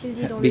 est-il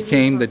dit dans le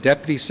became the livre,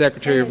 Deputy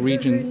Secretary of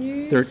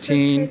Region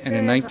 13, and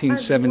in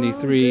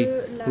 1973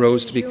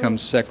 rose to become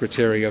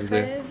Secretary of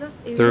the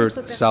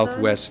 3rd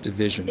Southwest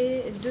Division.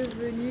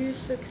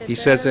 He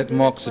says that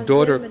Mok's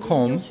daughter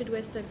Kom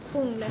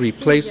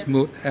replaced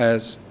Mut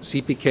as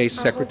CPK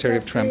Secretary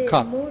of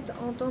Tramkok.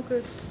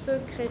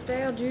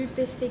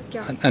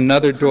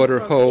 Another daughter,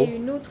 Ho,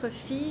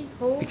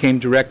 became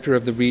Director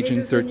of the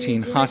Region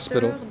 13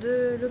 Hospital.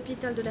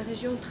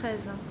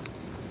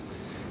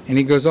 And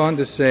he goes on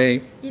to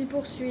say,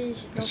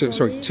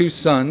 2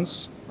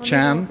 sons,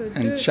 Cham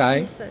and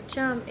Chai,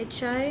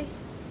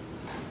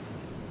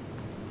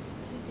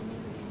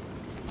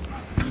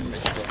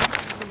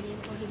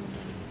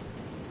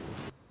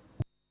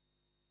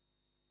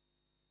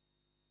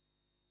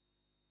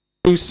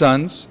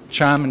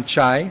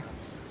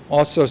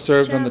 also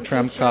served on the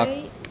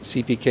Tramkok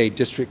CPK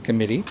District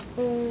Committee,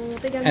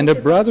 and a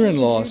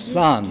brother-in-law,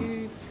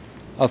 San,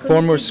 a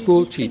former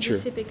school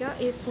teacher,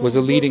 was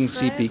a leading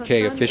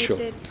CPK official.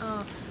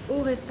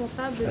 au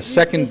responsable A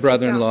second du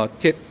brother-in-law,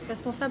 Tit,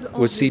 responsable en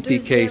was le CPK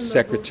deuxième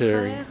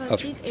secretary beau-frère,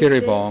 of Tit était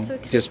Kiribong,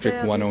 secrétaire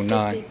District du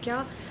 109. CPK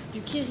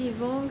du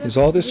Kiribong, Is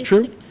all this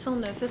true? district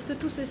 109. Est-ce que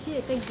tout ceci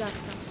est exact?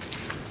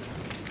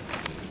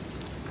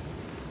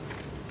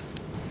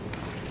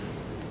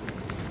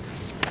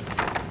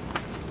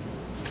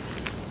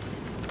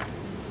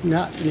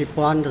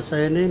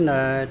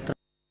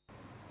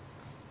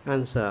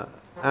 Answer.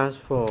 As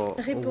for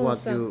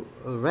Réponse. what you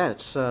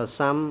read,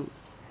 some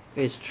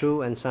is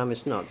true and some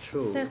is not true.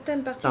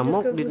 Certaines parties de ce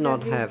Tamok que did vous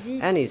not avez have dit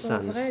any sont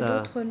sons. vraies,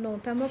 d'autres non.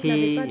 Tamok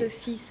n'avait pas de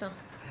fils.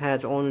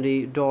 Had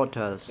only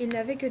daughters. Il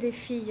n'avait que des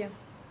filles.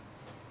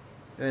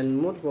 And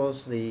Mood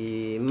was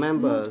the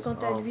members Mood,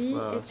 quant à lui,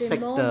 of était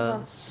Sector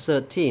membre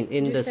 13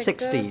 in du the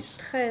secteur 60s.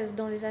 13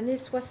 dans les années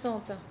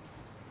 60.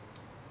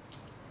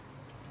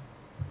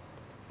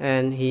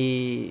 And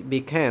he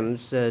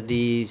becomes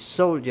the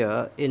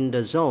soldier in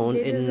the zone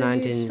Il est in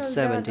devenu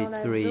soldat dans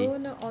la 1973.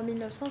 zone en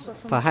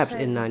 1973. Perhaps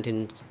in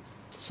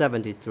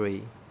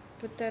 1973.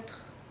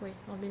 Peut-être, oui,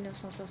 en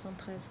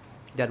 1973.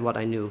 That's what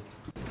I knew.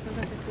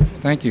 Ça, c'est ce que je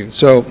sais. Thank you.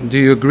 So, do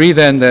you agree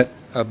then that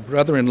a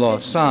brother-in-law,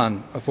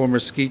 San, a former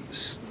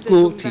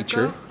school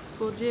teacher,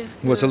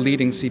 was a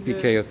leading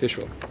CPK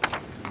official?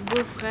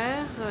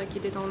 Beau-frère, qui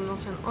était un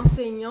ancien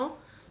enseignant,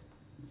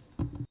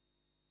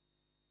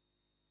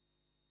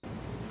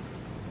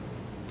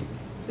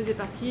 faisait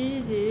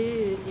partie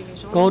des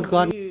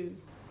dirigeants du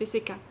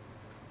PCK.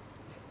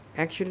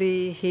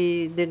 Actually,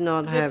 he did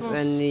not have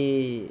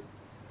any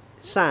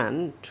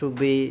son to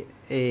be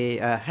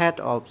a head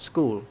of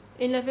school.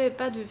 Il n'avait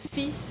pas de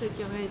fils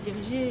qui aurait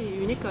dirigé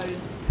une école.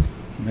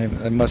 Maybe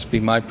that must be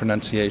my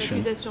pronunciation.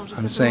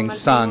 I'm saying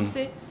San,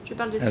 je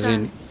parle de as San.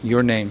 in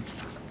your name,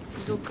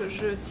 Donc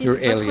je cite your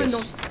votre nom,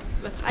 alias.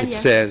 votre It alias.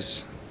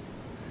 says,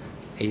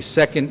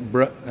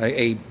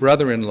 a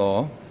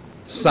brother-in-law,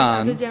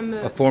 San,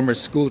 a former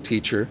school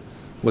teacher,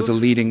 was a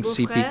leading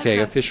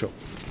CPK official.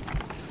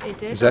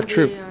 Était Is that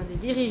true? un des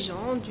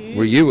dirigeants du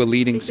Were you a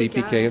leading PCK,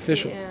 CPK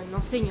official? et un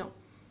enseignant.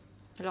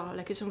 Alors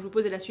la question que je vous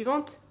pose est la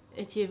suivante.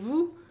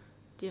 Étiez-vous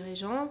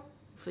dirigeant,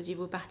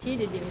 faisiez-vous partie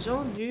des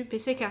dirigeants du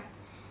PCK?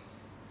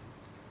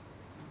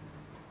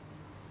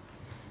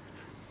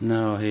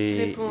 No,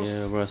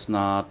 Réponse. was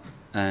not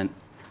an.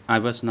 I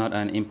was not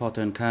an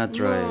important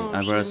cadre. Non,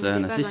 I je was n'étais an pas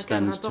un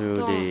assistant cadre to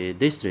the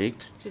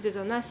district J'étais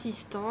un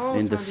assistant au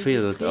in sein the du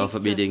field of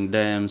district. building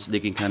dams,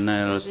 digging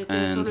canals,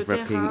 J'étais sur and le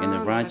working terrain, in the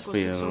dans la rice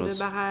construction de fields.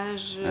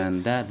 barrages,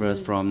 And that was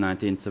from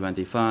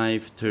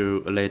 1975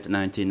 to late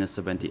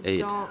 1978.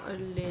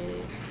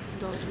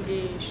 dans tous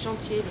les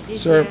chantiers, les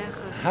Sir,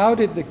 rivières. how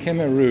did the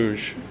Khmer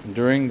Rouge,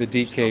 during the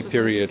DK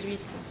period, 1978.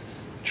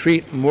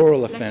 treat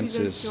moral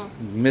offenses, L'accusation.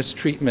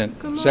 mistreatment,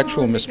 Comment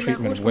sexual les Khmer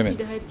mistreatment Rouges of women?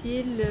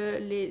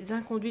 considéraient-ils les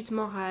inconduites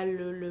morales,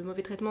 le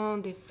mauvais traitement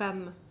des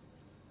femmes?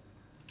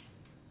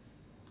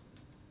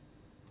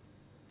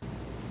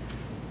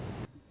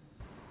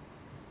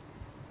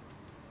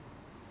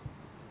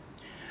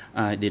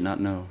 I did not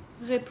know.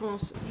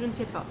 Réponse, je ne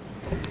sais pas.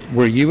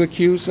 Were you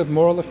accused of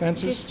moral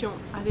offenses? Question,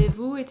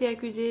 avez-vous été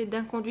accusé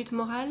d'inconduite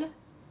morale?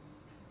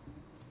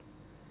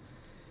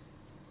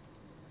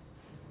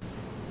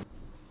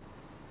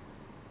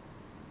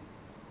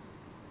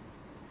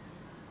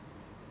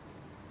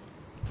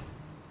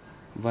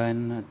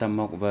 When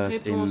Tamok was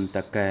in Réponse.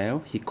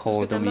 Takeo, he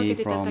called Tamok me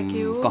était à from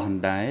Takeo,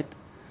 Kohandat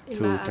Il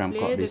to m'a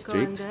Tramkot appelé de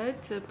district.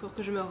 Coandat pour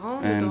que je me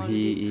rende And dans le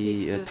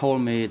he district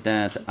told me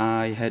that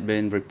I had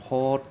been où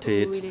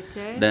reported il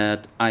était.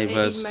 that I Et il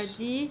m'a was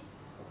dit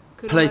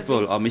que l'on playful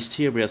m'avait or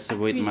mysterious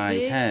with my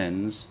accusé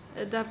hands.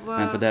 d'avoir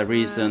And for that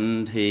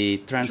reason, he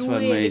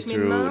transferred joué me avec mes to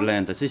mains.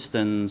 land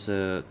assistance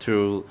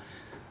through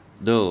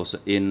those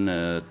in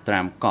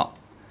Tramkot.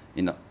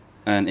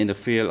 And in the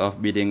field of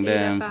building Et il a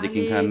dams, parlé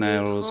digging de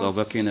canals, or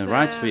working in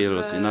rice transfert,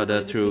 fields in order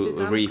de district to de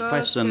Tramkot,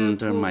 refashion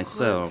pour,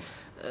 myself.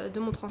 de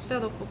mon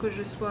transfert, donc pour que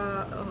je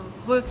sois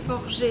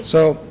reforgé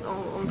So, en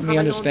let me travaillant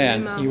understand. de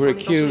mes mains, You were en étant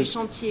sur les accused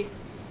chantiers.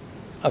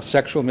 of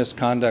sexual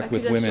misconduct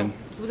with Accusation. women.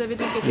 Vous avez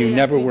donc été You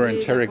never were accusé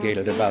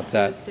interrogated d'inconduite about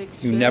that.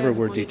 sexuelle, You never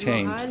were d'inconduite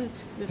detained. morale,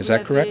 mais Is vous that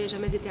n'avez correct?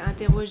 jamais été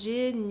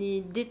interrogé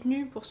ni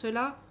détenu pour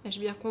cela. Ai-je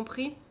bien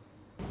compris?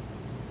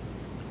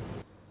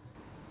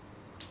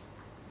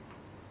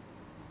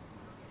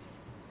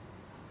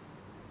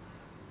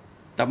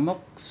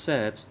 Tamok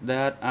said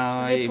that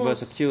I Réponse.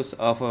 was accused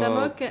of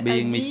Tamok a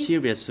being dit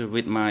mysterious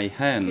with my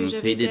hands.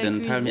 j'avais He été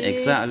didn't tell me accusé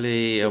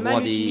exactly de mal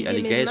what the utiliser mes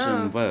allegation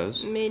mains,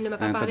 was. mais il ne m'a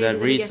pas And for parlé that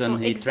des reason,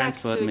 allégations he exactes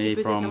transferred me qui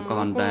pesaient à from mon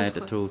Kohandat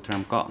encontre. to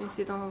Tramkot. Et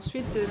c'est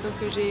ensuite donc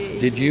que j'ai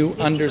Did you décidé que je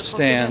sois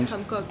understand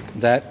transférée à Tramkot.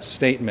 that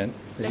statement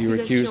that you were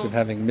accused of L'accusation.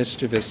 having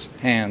mischievous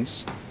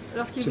hands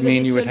Lorsqu'il to vous a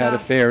mean dit you had had cela,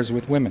 affairs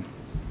with women?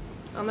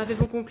 en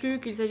avez-vous conclu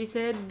qu'il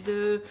s'agissait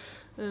de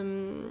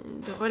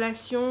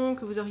relations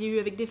que vous auriez eues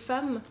avec des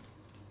femmes?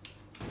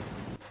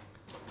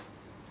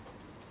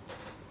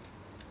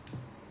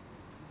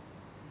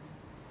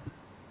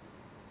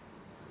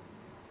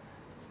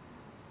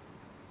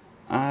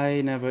 I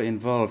I never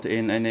involved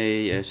in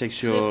any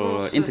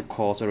sexual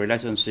intercourse or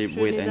relationship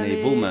with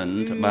any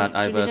woman, but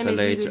I was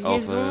alleged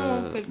of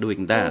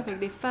doing that. Avec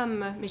des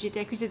femmes, mais j'ai été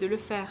accusée de le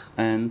faire.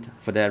 And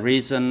for that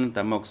reason,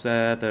 Tamok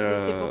said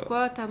c'est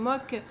pourquoi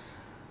Tamok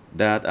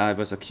that I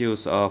was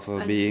accused of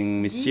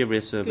being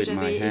mischievous with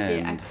my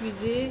hand.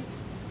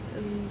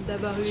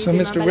 So,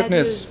 Mr.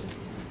 Witness,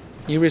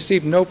 you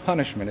received no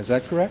punishment, is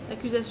that correct?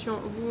 Accusation.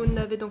 Vous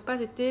n'avez donc pas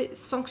été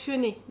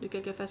sanctionné de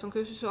quelque façon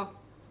que ce soit.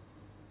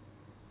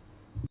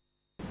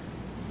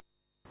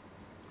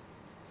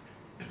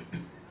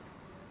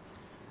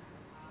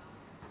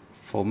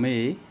 For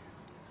me,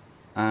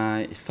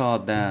 I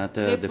thought that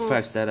the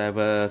fact that I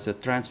was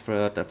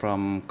transferred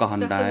from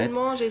Kohandai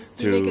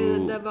to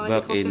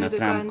work in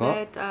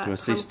Tramkok, to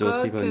assist those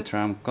people in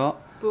Tramkok,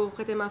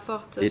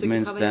 it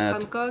means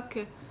that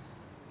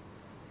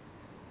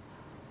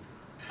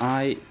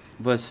I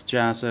was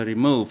just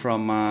removed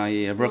from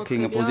my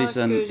working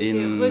position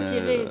in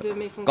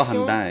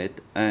Kohandai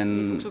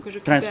and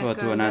transferred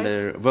to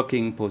another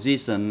working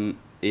position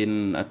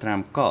in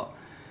Tramkok.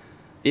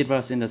 It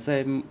was in the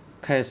same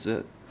case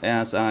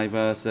as I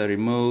was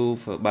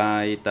removed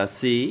by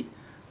Tassi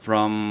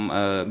from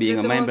being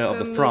a member of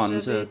the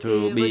front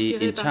to be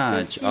in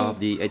charge of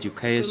the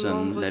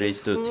education, that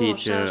is to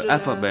teach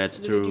alphabets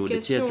to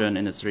the children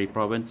in the 3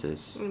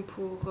 provinces.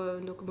 Pour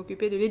donc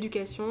m'occuper de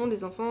l'éducation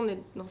des enfants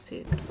dans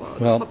ces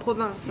trois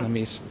provinces. Let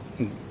me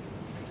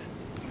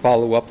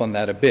follow up on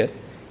that a bit.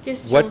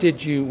 What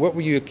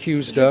were you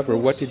accused of, or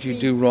what did you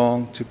do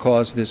wrong to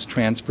cause this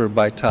transfer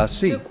by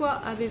Tassi?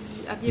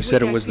 You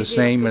said it was the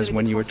same as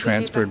when you were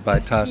transferred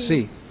by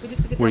Tassi.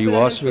 Were you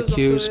also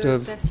accused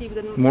of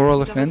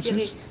moral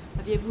offenses?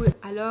 Aviez-vous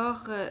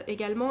alors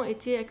également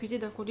été accusé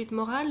d'inconduite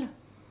morale?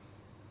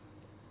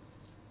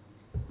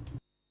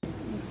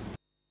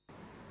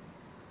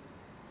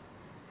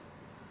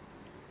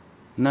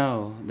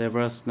 No, there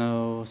was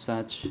no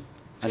such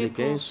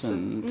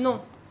allegation. Non.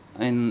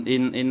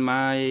 In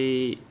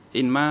my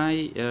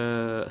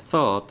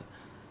thought,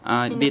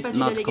 I did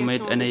not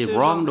commit any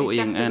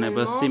wrongdoing, and I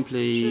was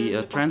simply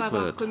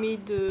transferred.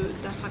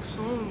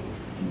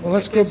 Well,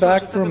 let's go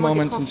back for a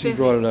moment, since you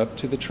brought it up,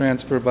 to the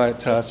transfer by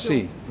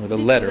Tassi, or the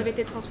letter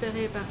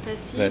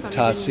that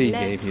Tassi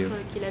gave you,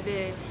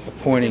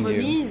 appointing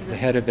you the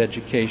head of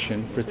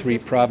education for 3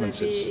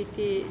 provinces.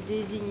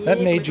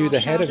 That made you the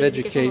head of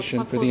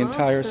education for the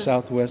entire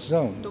Southwest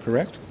zone,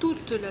 correct?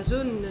 Toute la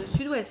zone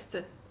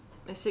sud-ouest.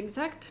 C'est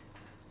exact.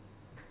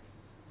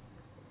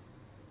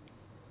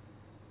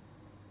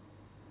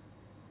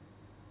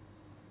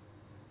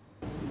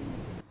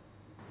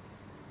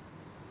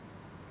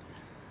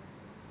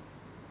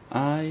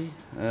 I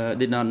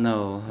did not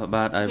know,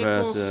 but I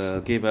was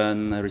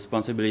given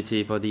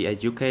responsibility for the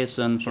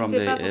education from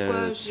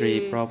the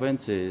 3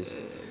 provinces.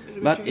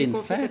 But in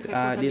fact,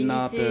 I did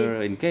not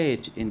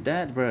engage in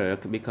that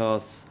work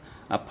because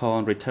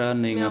upon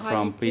returning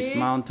from Peace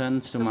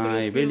Mountains to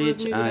my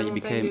village, I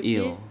became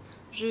ill.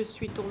 Je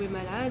suis tombée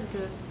malade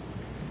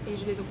et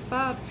je n'ai donc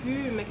pas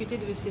pu m'acquitter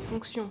de ces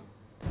fonctions.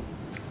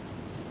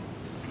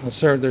 Well,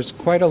 sir, there's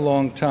quite a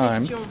long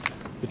time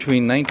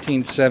between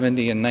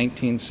 1970 and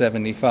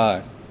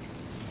 1975.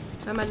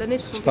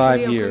 It's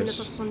 5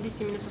 years.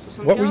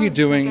 What were you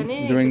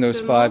doing during those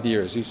 5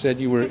 years? You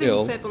said you were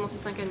ill.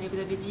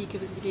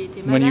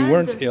 When you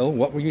weren't ill,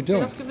 what were you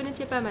doing? Lorsque vous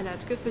n'étiez pas malade,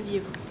 que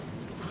faisiez-vous?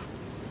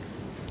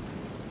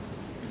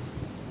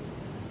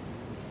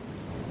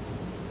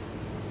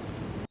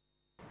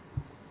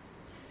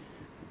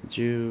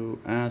 You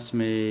asked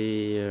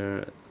me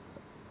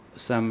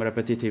some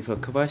repetitive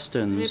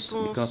questions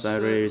because I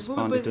really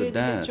responded to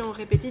that.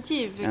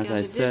 As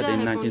I said,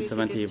 in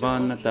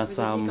 1971,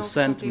 Tasam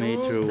sent me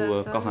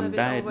to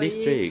Kohandai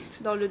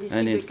district,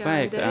 and in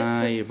fact,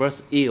 I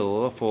was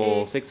ill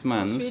for 6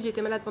 months,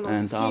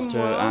 and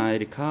after I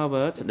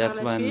recovered, that's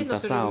when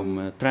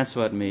Tasam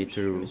transferred me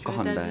to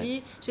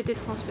Kohandai.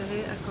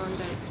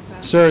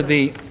 Sir,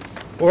 the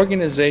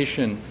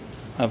organization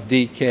of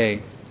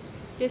DK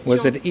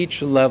was at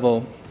each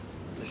level,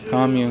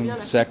 commune,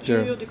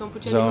 sector,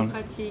 zone,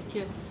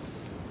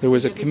 there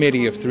was a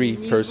committee of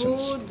 3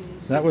 persons.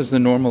 That was the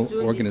normal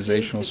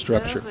organizational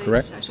structure,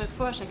 correct? À chaque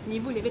fois, à chaque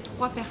niveau, il y avait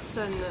 3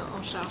 personnes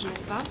en charge,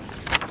 n'est-ce pas?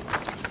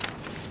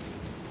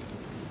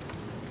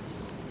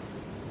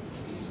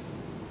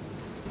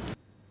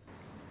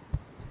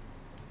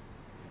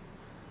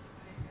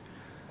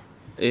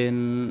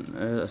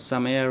 In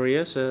some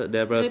areas,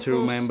 there were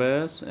 2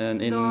 members,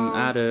 and in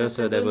others,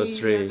 there were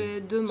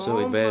 3. So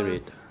it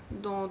varied.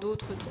 Dans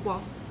d'autres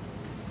 3.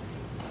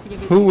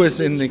 Who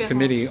was in the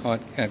committee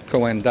at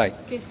Kohandai?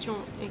 Question.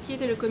 Et qui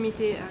était le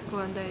comité à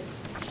Kohandai?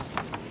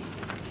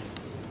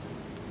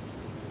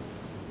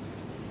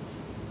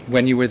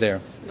 When you were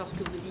there?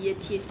 Lorsque vous y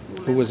étiez.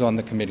 Who was on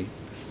the committee?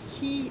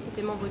 Qui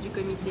était membre du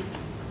comité?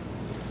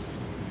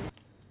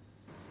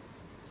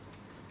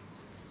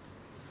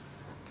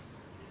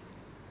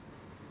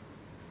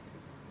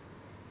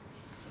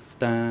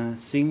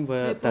 Tassim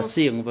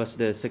was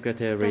the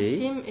secretary.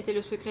 Tassim était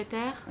le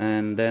secrétaire.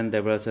 And then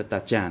there was a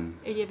Tachan.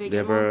 Et il y avait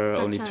There également were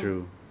Tachan. only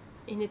 2.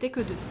 Ils n'étaient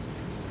que deux.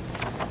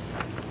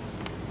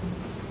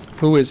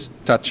 Who is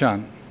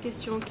Ta-chan?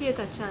 Question, qui est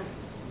Ta-chan?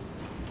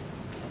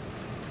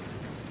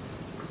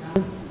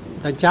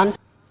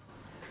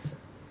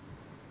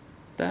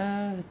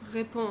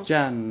 Réponse.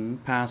 Ta-chan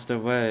passed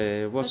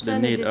away. What's the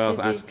need of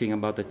asking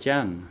about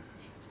Ta-chan?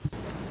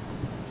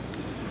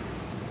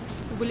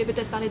 Vous voulez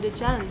peut-être parler de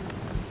Chan?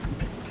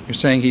 You're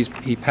saying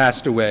he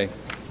passed away.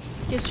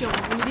 Question,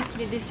 vous nous dites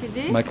qu'il est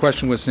décédé. My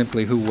question was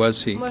simply, who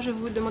was he? Moi, je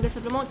vous demandais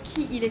simplement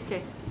qui il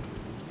était.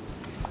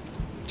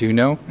 Do you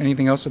know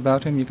anything else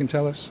about him you can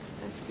tell us?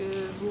 Est-ce que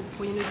vous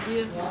pourriez nous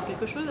dire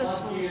quelque chose à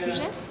son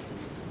sujet?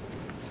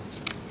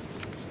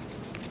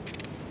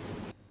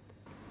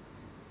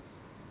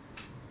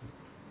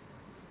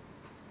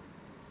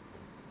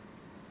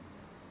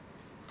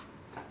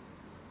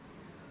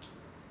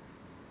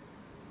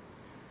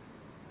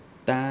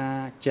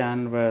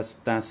 Ta-chan was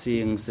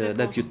Ta-sing's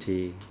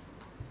deputy.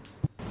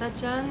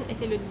 Ta-chan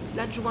était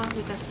l'adjoint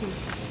de Ta-sing.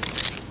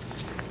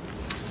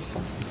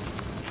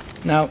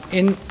 Now,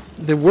 in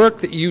the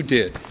work that you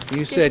did,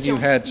 you said you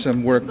had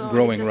some work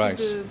growing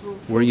rice.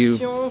 Were you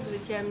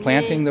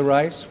planting the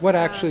rice? What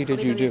actually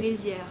did you do?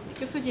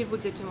 Que faisiez-vous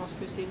exactement? Est-ce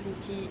que c'est vous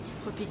qui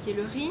repiquiez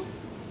le riz?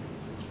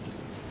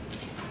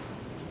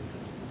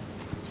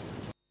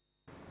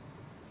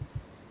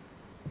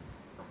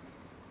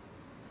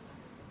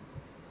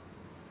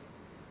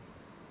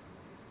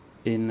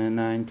 In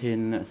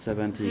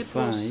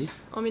 1975,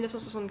 en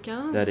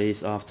 1975, that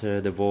is after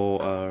the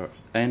war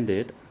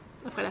ended,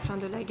 après la fin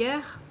de la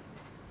guerre,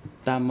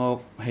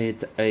 Tamok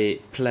had a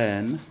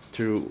plan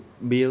to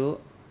build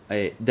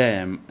a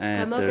dam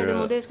at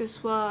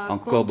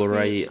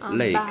Ankoborai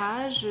Lake,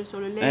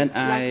 and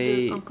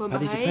I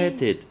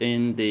participated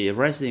in the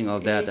raising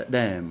of that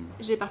dam.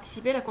 J'ai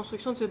participé à la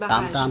construction de ce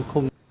barrage.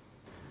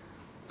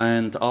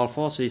 And all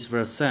forces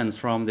were sent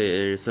from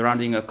the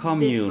surrounding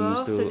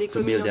communes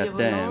to build that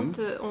dam.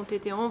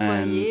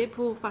 And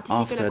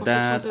after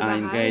that, I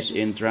engaged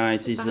in dry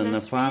season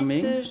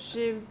farming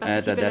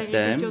at that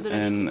dam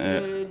and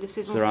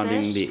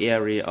surrounding the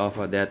area of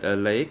that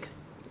lake.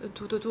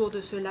 Tout autour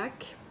de ce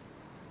lac.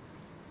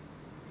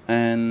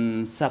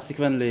 And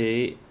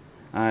subsequently,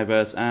 I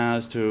was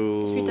asked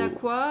to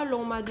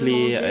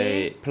clear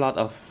a plot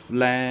of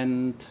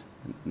land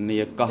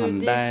near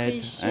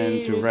Kohandat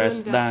and to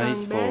raise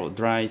rice for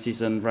dry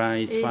season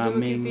rice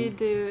farming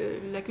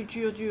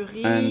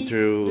and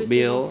to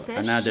build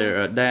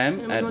another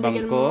dam at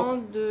Bangkok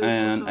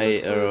and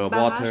a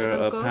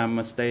water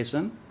pump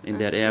station in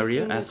that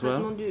area as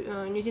well.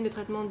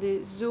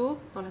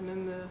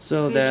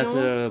 So that's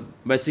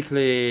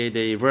basically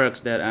the works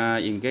that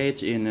I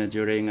engaged in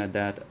during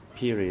that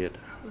period.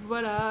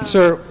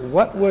 Sir,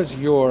 what was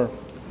your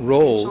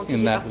role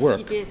in that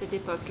work?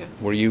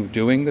 Were you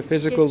doing the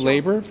physical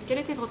labor?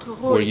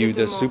 Were you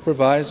the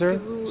supervisor,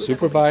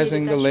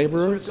 supervising the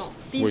laborers?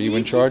 Were you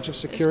in charge of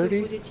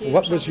security?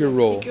 What was your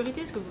role?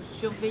 Est-ce que vous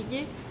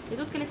surveilliez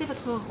les autres? Quel était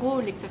votre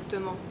rôle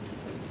exactement?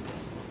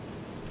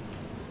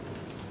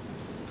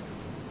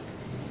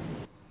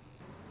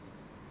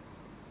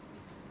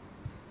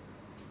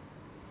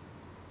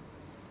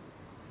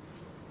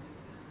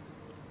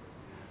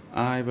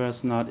 I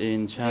was not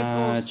in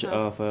charge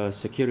of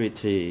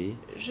security.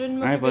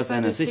 I was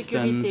an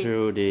assistant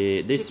to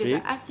the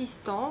district,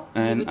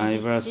 and I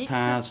was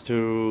tasked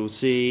to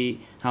see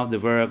how the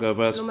work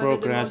was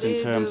progressed in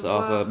terms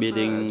of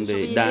building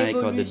the dike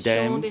or the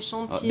dam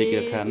or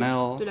bigger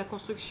canal.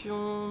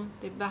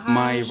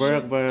 My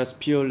work was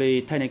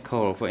purely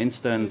technical, for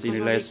instance, in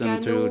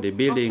relation to the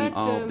building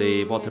of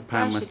the water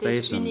pump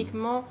station.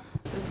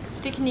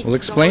 Well,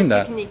 explain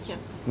that.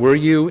 Were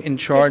you in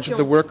charge of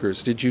the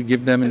workers? Did you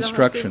give them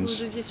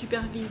instructions? Est-ce que vous deviez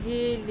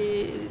superviser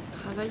les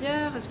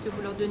travailleurs? Est-ce que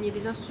vous leur donniez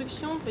des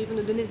instructions? Pourriez-vous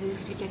nous donner des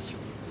explications?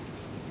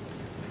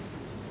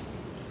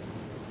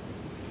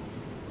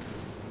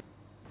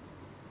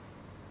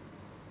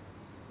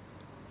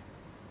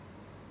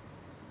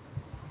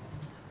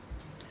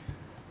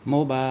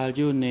 Mobile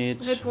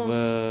units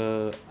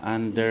were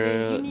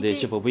under the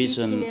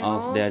supervision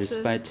of their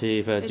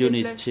respective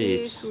unit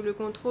chiefs. Sous le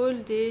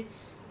contrôle des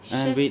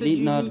and we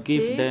did not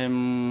give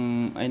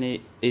them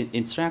any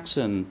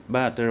instruction,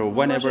 but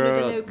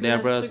whenever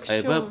there was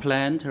a work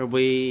plan,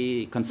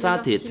 we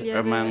consulted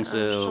amongst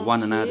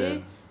one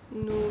another.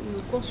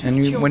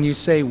 And when you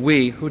say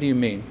we, who do you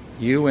mean?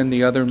 You and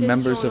the other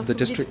members of the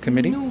district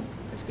committee?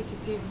 Est-ce que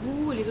c'était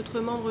vous et les autres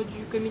membres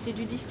du comité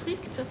du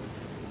district?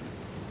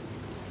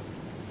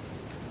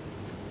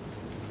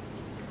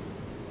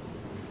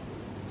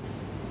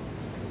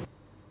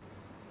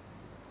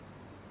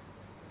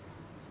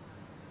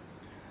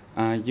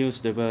 I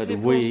use the word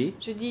we.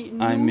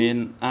 I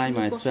mean I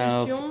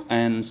myself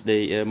and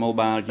the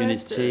mobile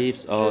unit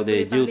chiefs or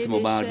the youth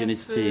mobile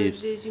unit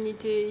chiefs.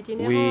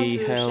 We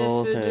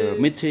held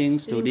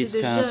meetings to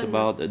discuss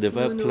about the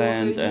work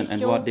plan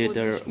and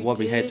what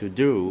we had to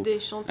do.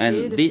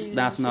 And this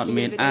does not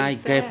mean I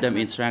gave them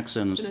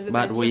instructions,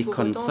 but we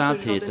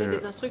consulted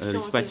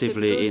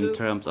respectively in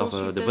terms of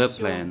the work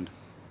plan.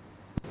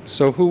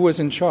 So who was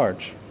in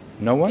charge?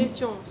 No one?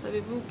 Question,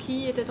 savez-vous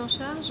qui était en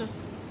charge?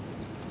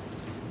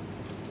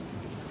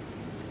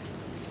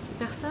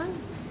 Personne?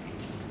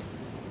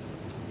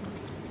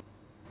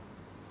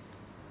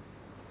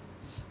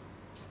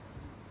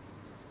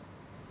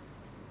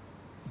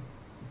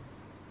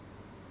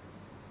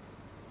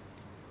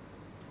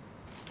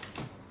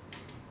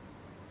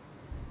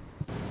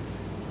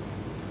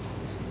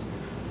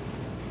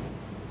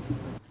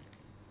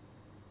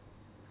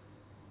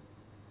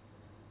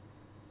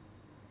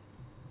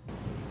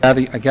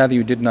 I gather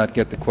you did not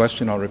get the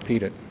question. I'll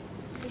repeat it.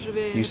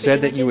 You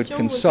said that you would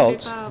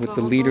consult with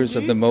the leaders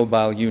of the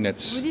mobile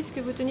units.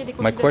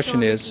 My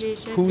question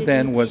is, who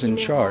then was in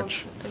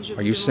charge?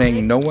 Are you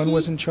saying no one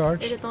was in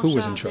charge? Who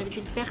was in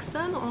charge?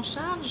 Personne en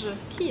charge?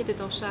 Qui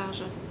était en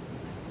charge?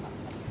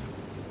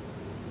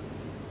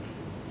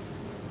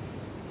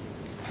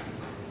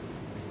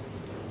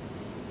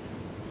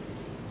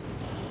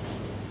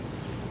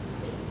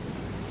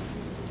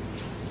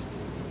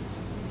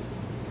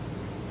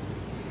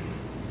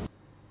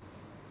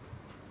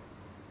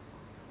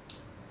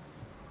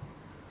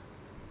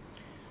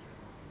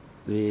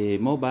 The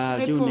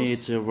mobile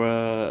units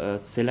were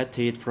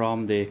selected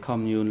from the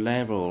commune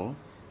level.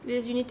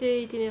 Les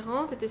unités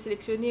itinérantes étaient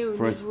sélectionnées au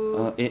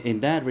niveau in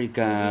that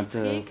regard,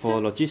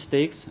 for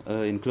logistics,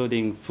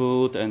 including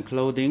food and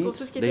clothing,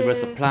 they were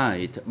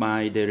supplied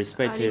by the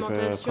respective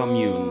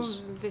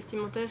communes.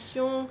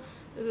 Vestimentation,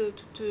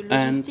 toute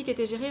logistique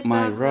était gérée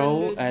my par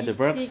role le at the district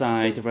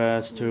worksite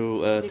was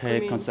to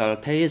take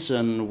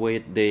consultation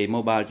with the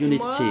mobile unit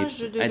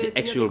chiefs at the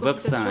actual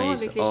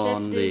worksite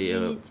on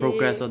the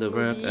progress of the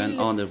work and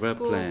on the work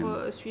plan.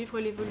 Pour suivre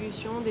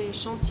l'évolution des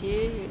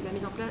chantiers, la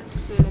mise en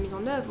place, la mise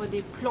en œuvre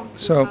des plans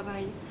de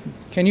travail.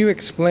 Can you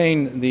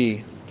explain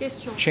the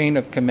chain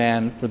of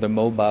command for the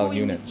mobile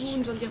units?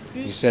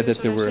 You said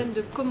that there were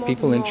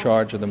people in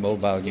charge of the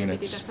mobile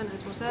units.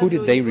 Who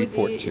did they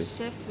report to?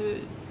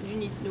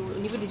 Au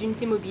niveau des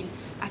unités mobiles,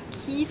 à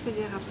qui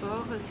faisaient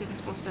rapport ces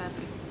responsables?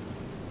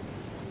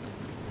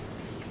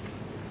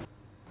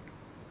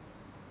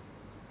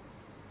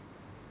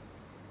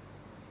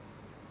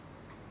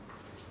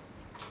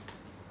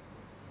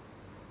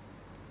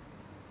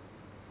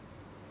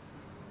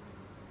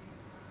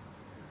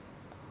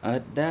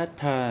 At that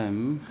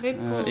time,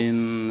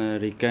 in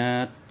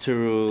regard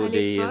to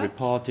the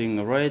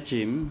reporting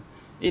regime,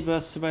 it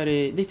was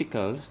very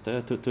difficult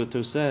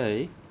to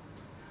say.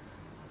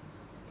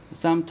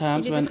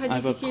 Sometimes when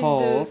I was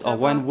called, or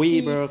when we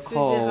were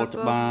called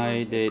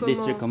by the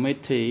district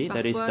committee,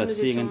 that is the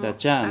Sing and the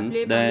Jan,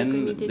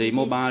 then the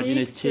mobile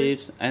unit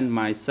chiefs and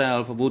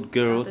myself would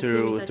go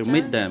to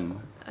meet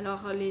them.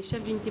 Alors les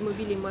chefs d'unité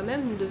mobile et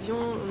moi-même, nous devions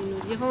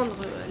nous y rendre,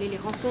 aller les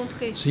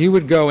rencontrer. So you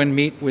would go and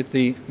meet with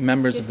the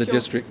members of the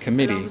district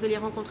committee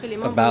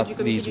about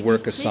these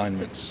work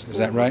assignments. Is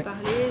that right?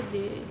 Parler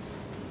des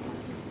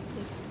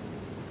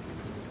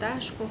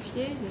tâches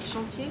confiées, des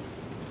chantiers.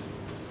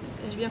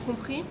 Ai-je bien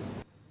compris?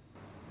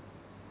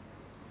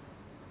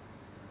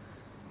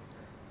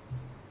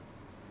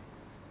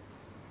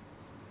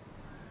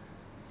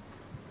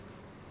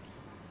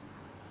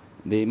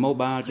 The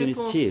mobile unit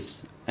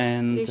chiefs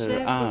and les chefs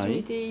des I,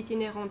 unités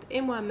itinérantes et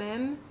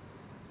moi-même.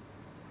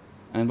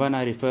 And when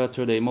I refer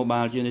to the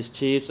mobile unit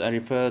chiefs, I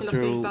refer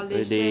to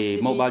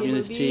the mobile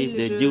unit chief,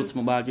 the youth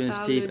mobile unit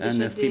chief, and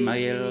the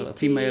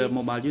female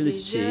mobile unit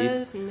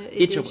chief.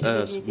 Each of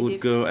us would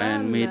go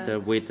and meet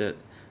with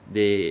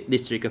the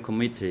district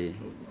committee.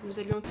 Nous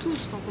allions tous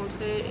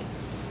rencontrer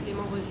les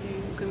membres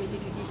du comité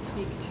du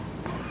district.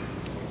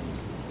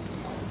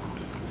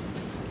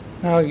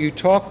 Now you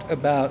talked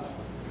about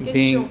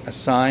being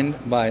assigned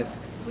by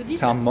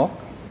Tamok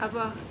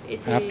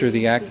after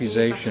the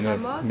accusation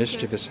of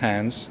mischievous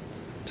hands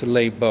to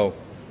lay bow.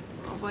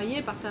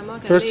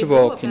 First of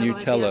all, can you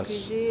tell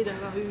us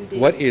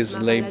what is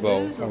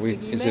Lebo?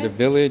 Is it a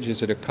village?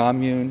 Is it a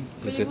commune?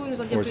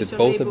 Or is it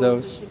both of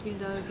those?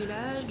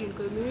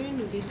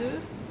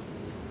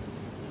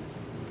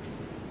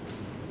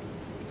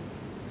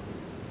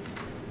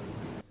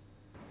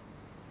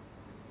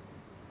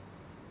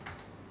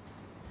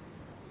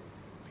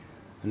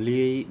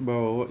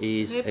 Lebo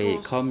is a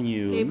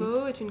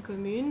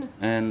commune,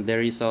 and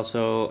there is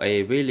also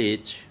a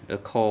village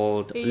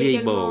called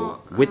Lebo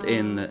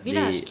within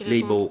the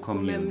Lebo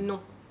commune.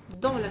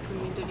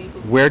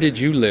 Where did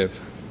you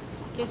live?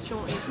 Question,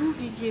 et où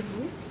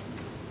viviez-vous?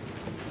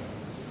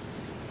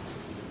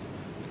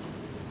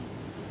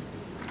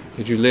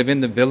 Did you live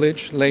in the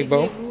village,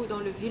 Lebo? Viviez-vous dans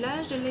le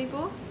village de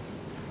Lebo?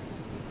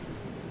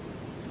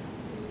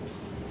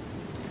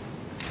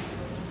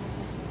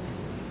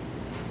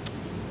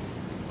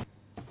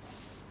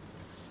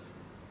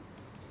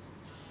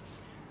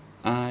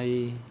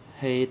 I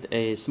had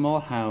a small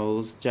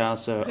house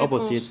just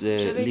opposite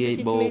the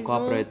Lebo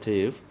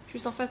cooperative,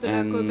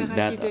 and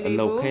that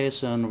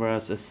location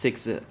was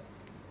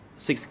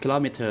 6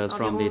 kilometers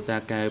from the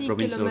Takeo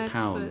provincial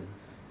town.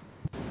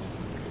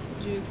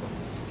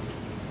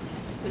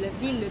 De la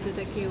ville de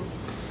Takeo.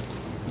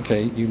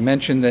 Okay, you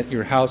mentioned that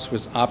your house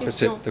was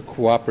opposite the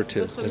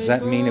cooperative. Does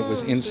that mean it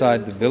was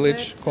inside the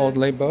village called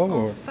Lebo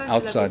or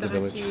outside the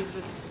village?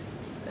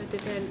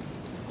 Était-elle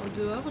en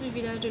dehors du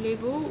village de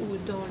Lebo ou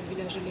dans le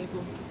village de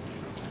Lebo?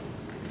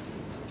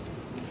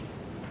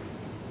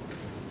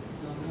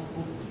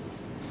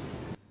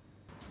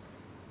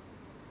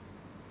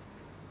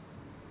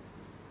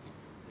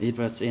 It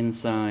was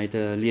inside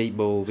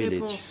Lebo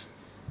village. Réponse.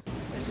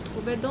 Elle se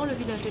trouvait dans le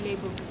village de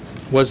Lebo.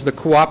 Was the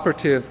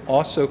cooperative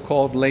also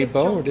called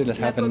Lebo, or did it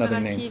have another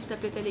name? La coopérative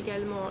s'appelait-elle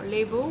également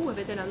Lebo ou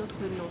avait-elle un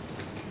autre nom?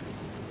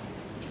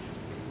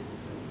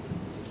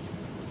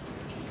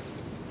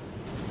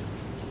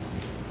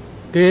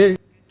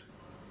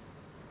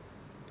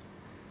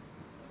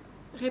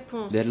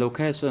 Réponse. That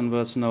location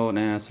was known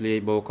as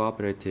Lebo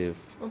Cooperative.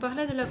 On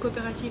parlait de la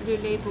coopérative de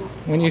Lebo.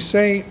 When you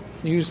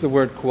use the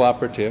word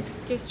cooperative,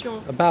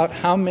 Question. about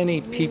how many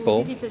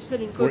people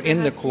were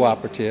in the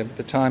cooperative at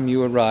the time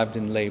you arrived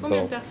in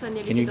Lebo?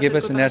 Can you give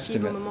us an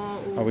estimate?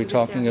 Are we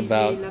talking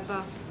about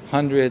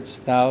hundreds,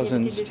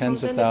 thousands,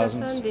 tens of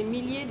thousands? Des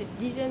milliers, des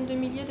dizaines de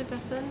milliers de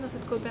personnes dans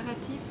cette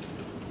coopérative?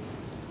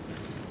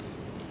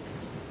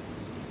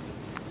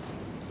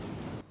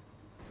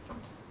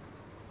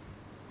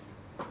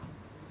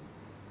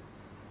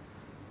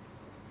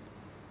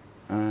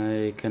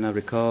 I cannot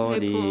recall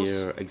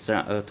the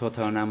exact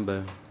total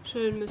number.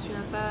 Je ne me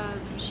souviens pas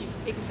du chiffre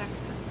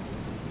exact.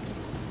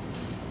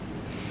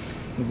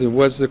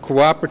 Was the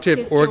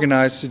cooperative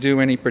organized to do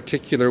any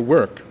particular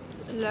work?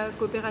 La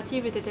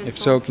coopérative était-elle If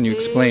so, can you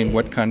explain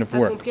what kind of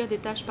work? Accomplir des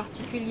tâches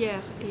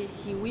particulières? Et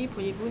si oui,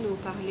 pourriez-vous nous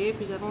parler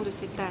plus avant de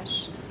ces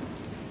tâches?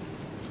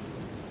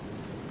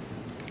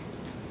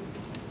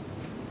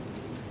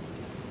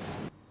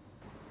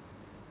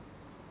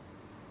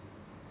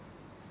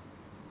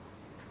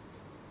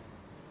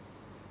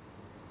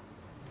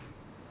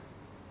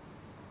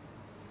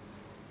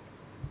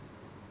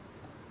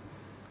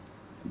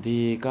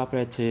 The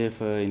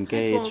cooperative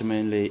engaged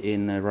mainly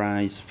in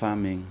rice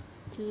farming.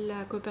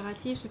 La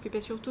coopérative s'occupait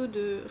surtout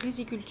de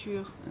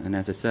riziculture. And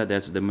as I said,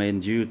 that's the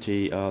main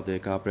duty of the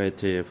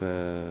cooperative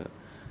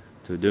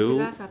to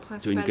do,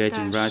 to engage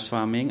in rice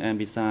farming, and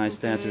besides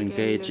that, to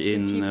engage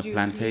in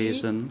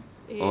plantation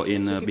or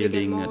in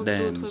building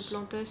dams.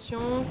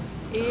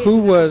 Who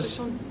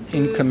was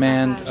in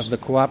command of the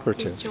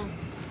cooperative?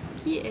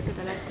 Qui était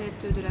à la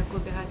tête de la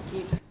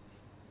coopérative?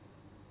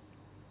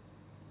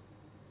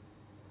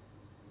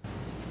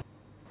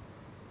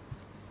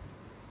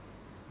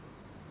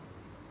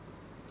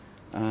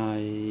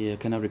 I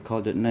cannot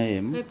recall the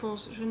name.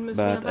 Réponse. Je ne me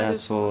souviens but pas de as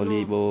son for nom.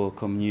 Lebo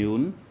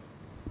commune,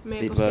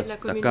 Mais it pour ce qui est was de la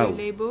commune Takao. de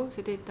Lebo,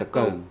 c'était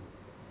Takao.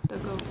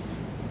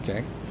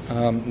 Okay,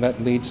 that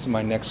leads to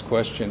my next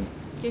question.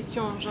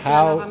 Question.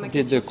 How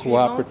did the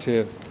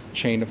cooperative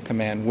chain of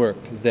command work?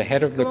 The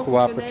head of the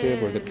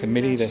cooperative or the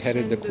committee that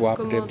headed the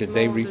cooperative, did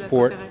they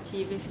report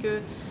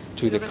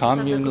to the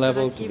commune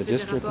level, to the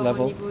district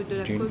level?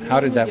 How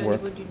did that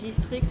work?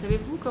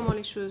 Savez-vous comment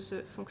les choses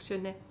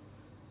fonctionnaient?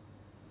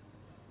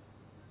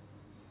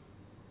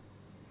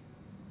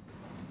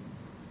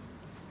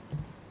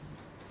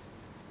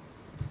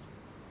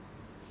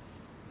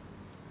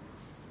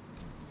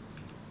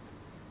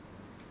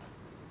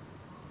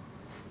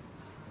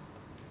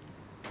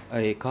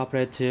 A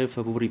cooperative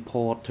would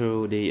report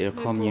to the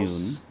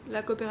commune.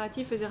 La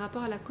coopérative faisait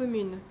rapport à la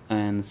commune.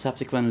 And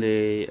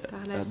subsequently,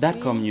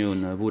 that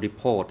commune would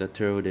report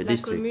to the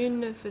district. La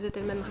commune faisait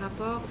elle-même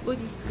rapport au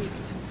district.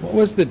 What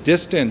was the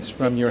distance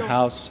from your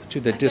house to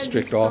the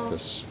district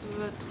office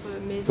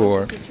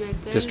for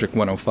District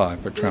 105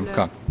 for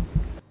Tramcock?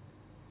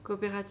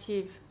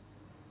 Coopérative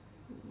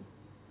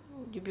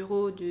du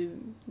bureau du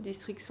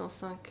district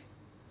 105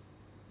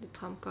 de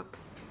Tramcock.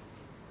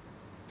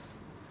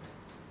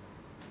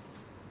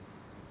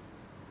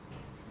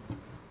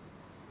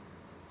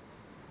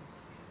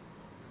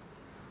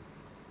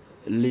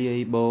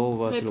 Lebo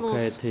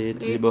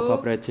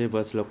Cooperative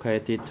was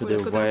located to the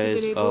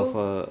west of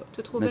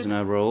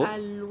National Road. À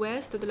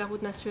l'ouest de la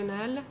route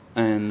nationale.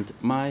 And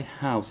my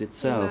house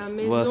itself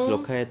was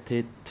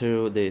located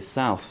to the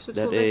south,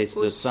 that is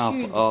the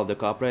south of the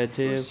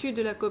cooperative,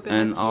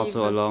 and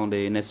also along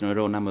the National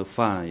Road number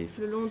 5.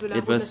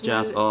 It was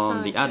just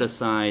on the other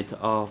side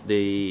of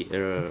the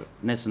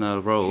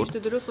National Road,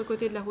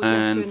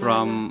 and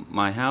from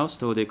my house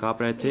to the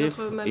cooperative,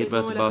 it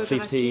was about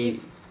 50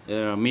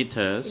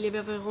 meters. Il y avait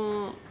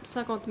environ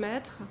 50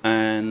 mètres.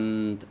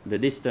 And the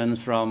distance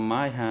from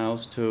my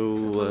house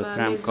to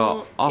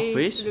Tramcock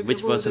office,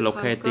 which was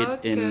located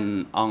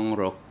in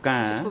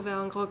Angroka,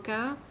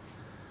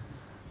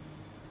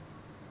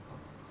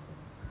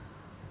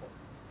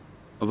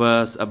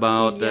 was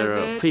about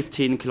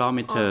 15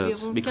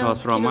 kilometers,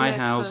 because from my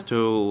house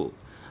to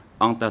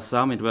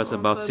Antasam it was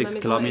about 6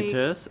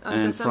 kilometers,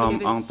 and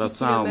from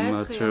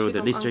Antasam to the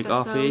district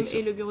office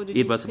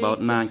it was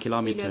about 9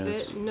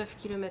 kilometers.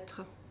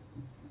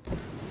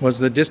 Was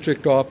the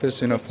district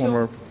office in a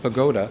former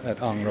pagoda at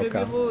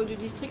Angroka? Le bureau du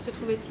district se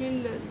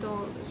trouvait-il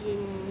dans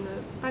une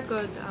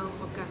pagode à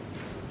Angroka?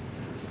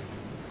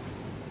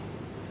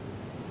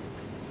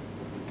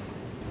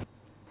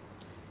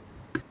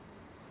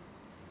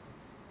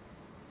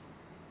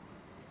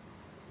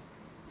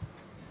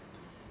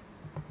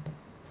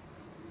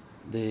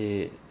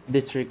 The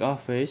district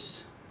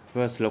office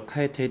was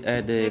located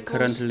at the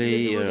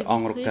currently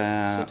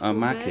Angroka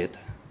market.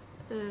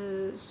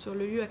 Sur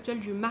le lieu actuel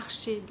du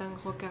marché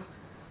d'Angroka.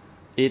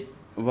 It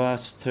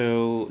was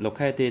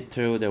located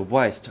to the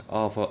west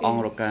of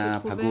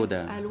Angroka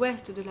pagoda. À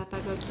l'ouest de la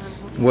pagode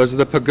d'Angroka. Was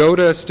the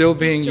pagoda still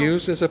being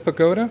used as a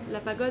pagoda?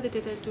 La pagode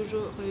était-elle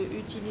toujours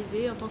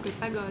utilisée en tant que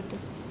pagode?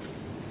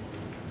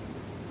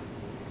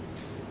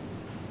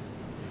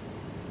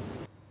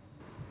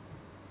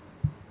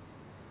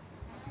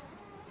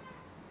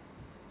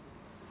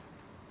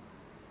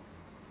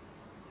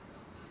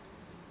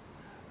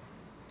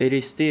 It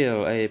is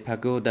still a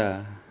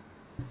pagoda.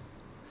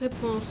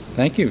 Réponse.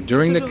 Thank you.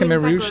 During the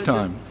Khmer Rouge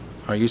time,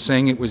 are you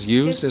saying it was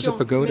used as a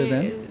pagoda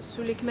then?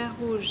 Sous les Khmer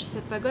rouges,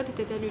 cette pagode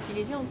était-elle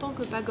utilisée en tant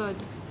que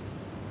pagode?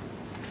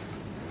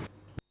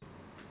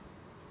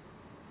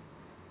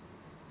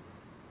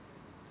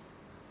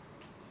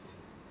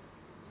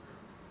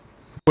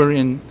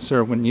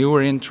 Sir, when you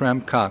were in Tram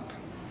Kak,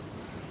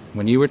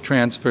 when you were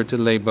transferred to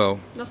Lebo,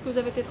 lorsque vous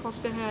avez été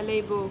transféré à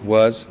Lebo,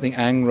 was the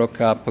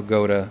Angroka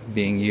pagoda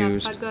being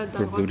used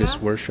for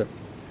Buddhist worship?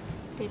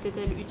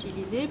 Était-elle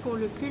utilisée pour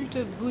le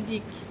culte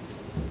bouddhique?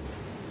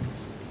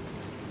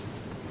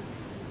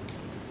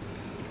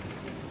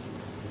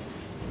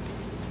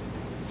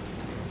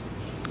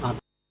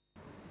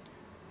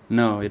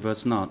 No, it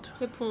was not.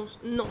 Réponse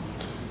non.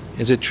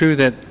 Is it true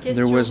that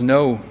there was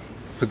no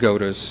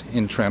pagodas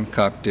in Tram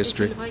Kak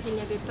district,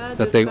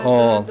 that they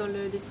all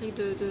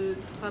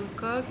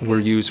were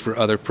used for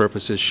other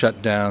purposes,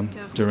 shut down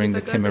during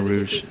the Khmer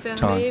Rouge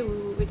time?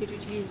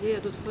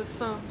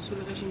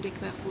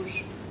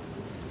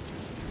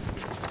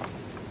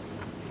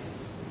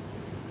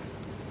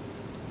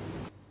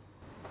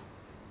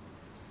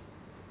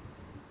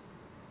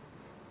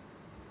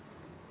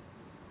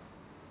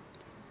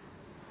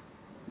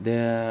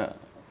 There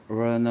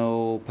were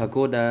no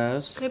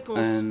pagodas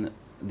and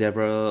there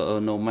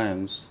were no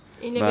monks,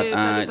 but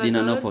I did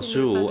not know for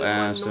sure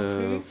as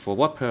for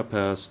what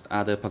purpose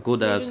other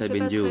pagodas have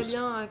been used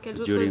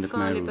during the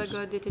Khmer Rouge.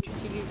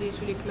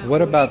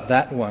 What about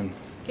that one?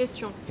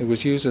 Question. It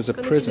was used as a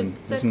prison,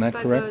 isn't that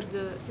correct?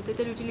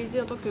 Était-elle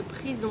utilisée en tant que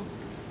prison?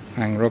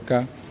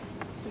 Angroka.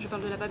 Je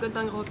parle de la pagode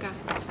d'Angroka.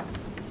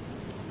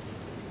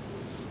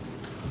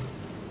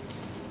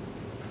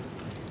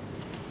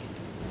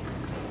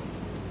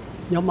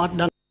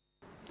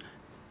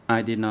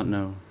 I did not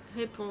know.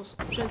 Réponse.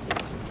 Je ne sais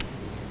pas.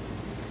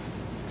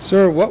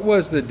 Sir, what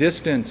was the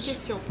distance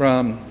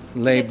from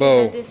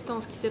Lebo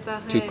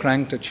to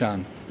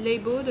Krangtachan?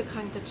 Lebo de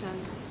Krangtachan.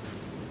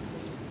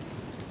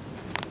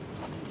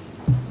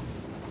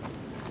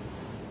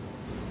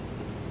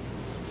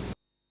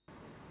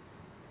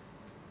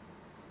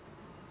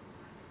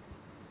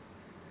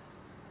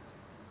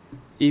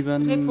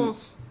 Even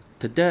Réponse.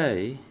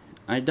 Today,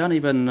 I don't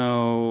even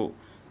know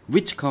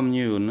which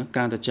commune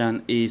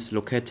Krangtachan is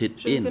located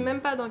Je ne in. sais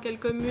même pas dans quelle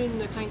commune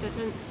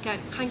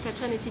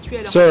Krangtachan est situé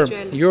à l'heure Sir,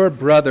 actuelle. your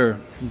brother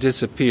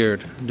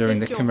disappeared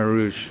during the Khmer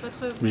Rouge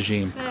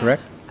regime,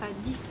 correct? A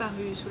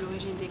disparu sous le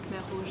régime des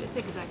Khmer rouges, c'est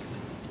exact.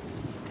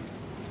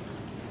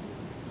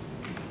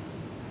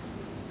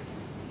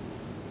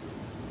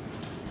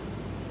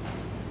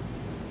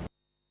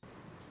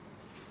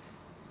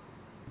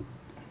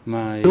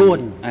 My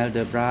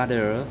elder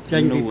brother,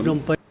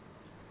 Nean,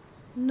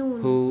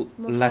 who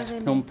left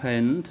Phnom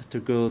Penh to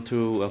go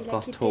to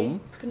Kothom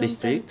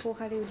district,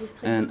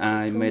 and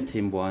I met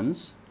him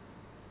once.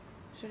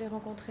 Je l'ai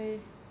rencontré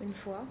une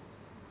fois.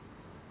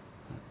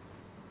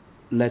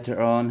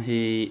 Later on,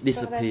 he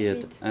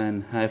disappeared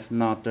and have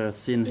not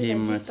seen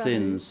him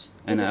since,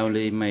 and I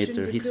only met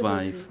his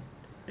wife.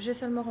 J'ai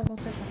seulement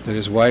rencontré sa femme. Did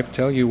his wife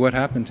tell you what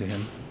happened to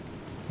him?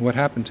 What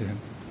happened to him,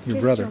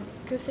 your brother?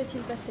 Que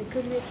s'est-il passé? Que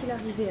lui est-il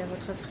arrivé à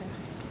votre frère?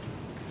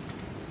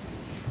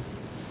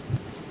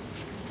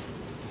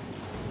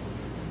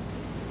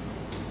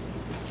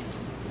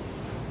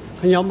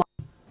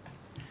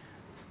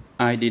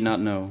 I did not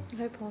know.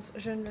 Réponse,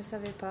 je ne le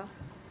savais pas.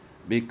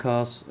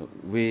 Because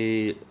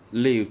we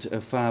lived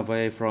far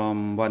away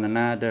from one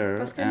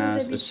another,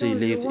 as she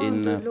lived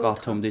in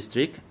Kothom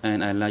district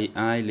and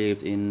I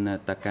lived in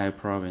Takeo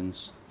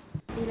province.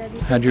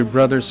 Had your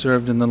brother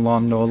served in the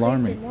Lon Nol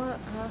army?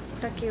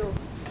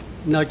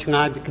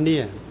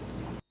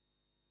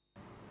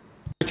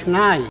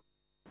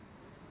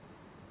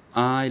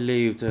 I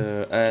lived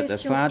at a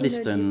far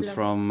distance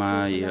from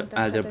my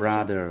elder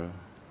brother.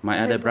 My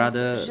elder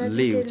brother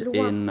lived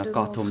in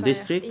Kothom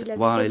district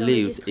while I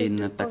lived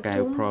in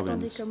Takeo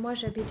province.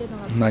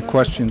 My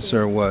question,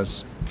 sir,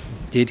 was,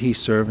 did he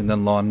serve in the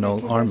Lon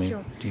Nol army?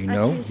 Do you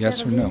know?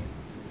 Yes or no?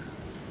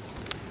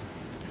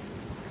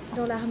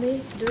 Dans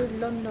l'armée de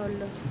Lon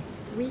Nol.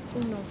 Oui ou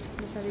non?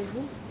 Le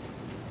savez-vous?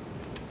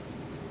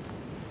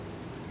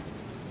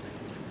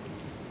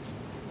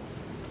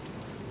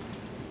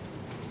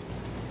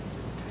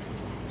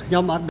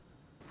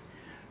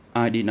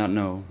 I did not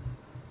know.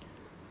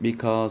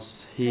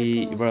 because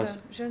he was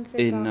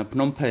in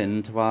Phnom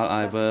Penh while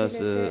I was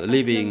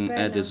living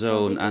at the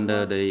zone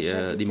under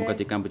the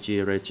Democratic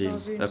Cambodia regime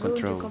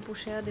control.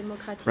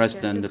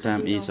 President, the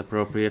time is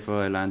appropriate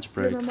for a lunch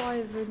break.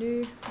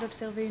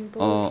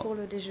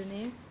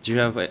 Do you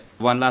have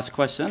one last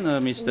question,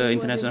 Mr.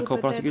 International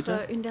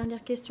Co-Prosecutor?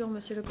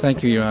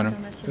 Thank you, Your Honor.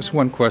 Just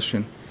one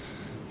question.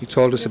 You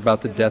told us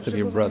about the death of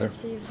your brother.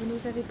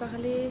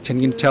 Can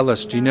you tell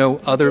us, do you know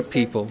other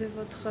people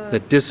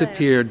that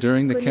disappeared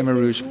during the Khmer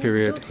Rouge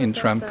period in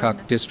Tram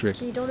Kak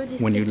district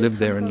when you lived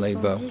there in Les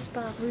Baux?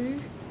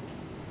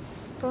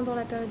 Pendant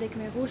la période des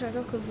Khmer Rouges,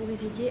 alors que vous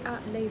résidiez à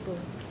Les Baux.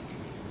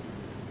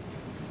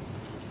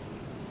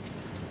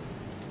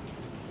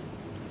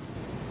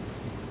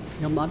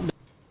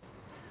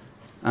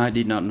 I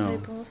did not know.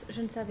 Réponse,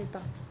 je ne savais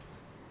pas.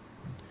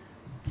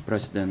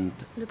 President,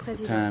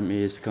 time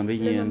is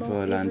convenient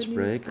for a lunch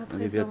break.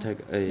 We will take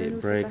a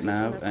break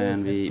now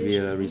and we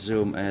will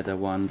resume at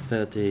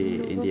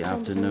 1:30 in the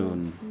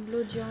afternoon.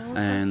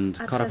 And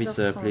court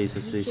officer, please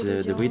assist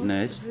the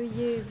witness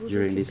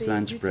during this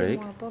lunch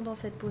break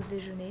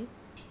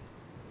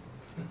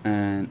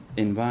and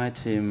invite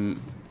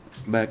him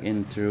back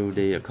into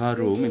the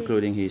courtroom,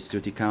 including his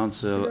duty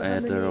counsel,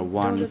 at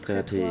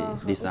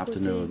 1:30 this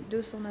afternoon.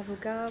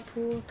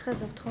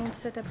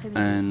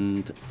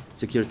 And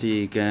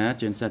security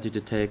guard, you instructed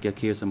to take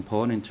Kyo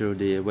Sampon into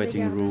the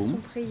waiting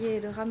room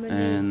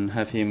and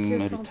have him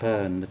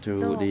return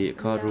to the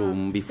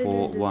courtroom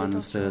before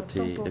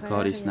 1:30. The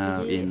court is now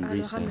in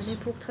recess.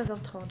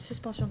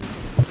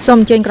 សូម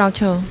អញ្ជើញក្រោក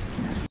ឈរ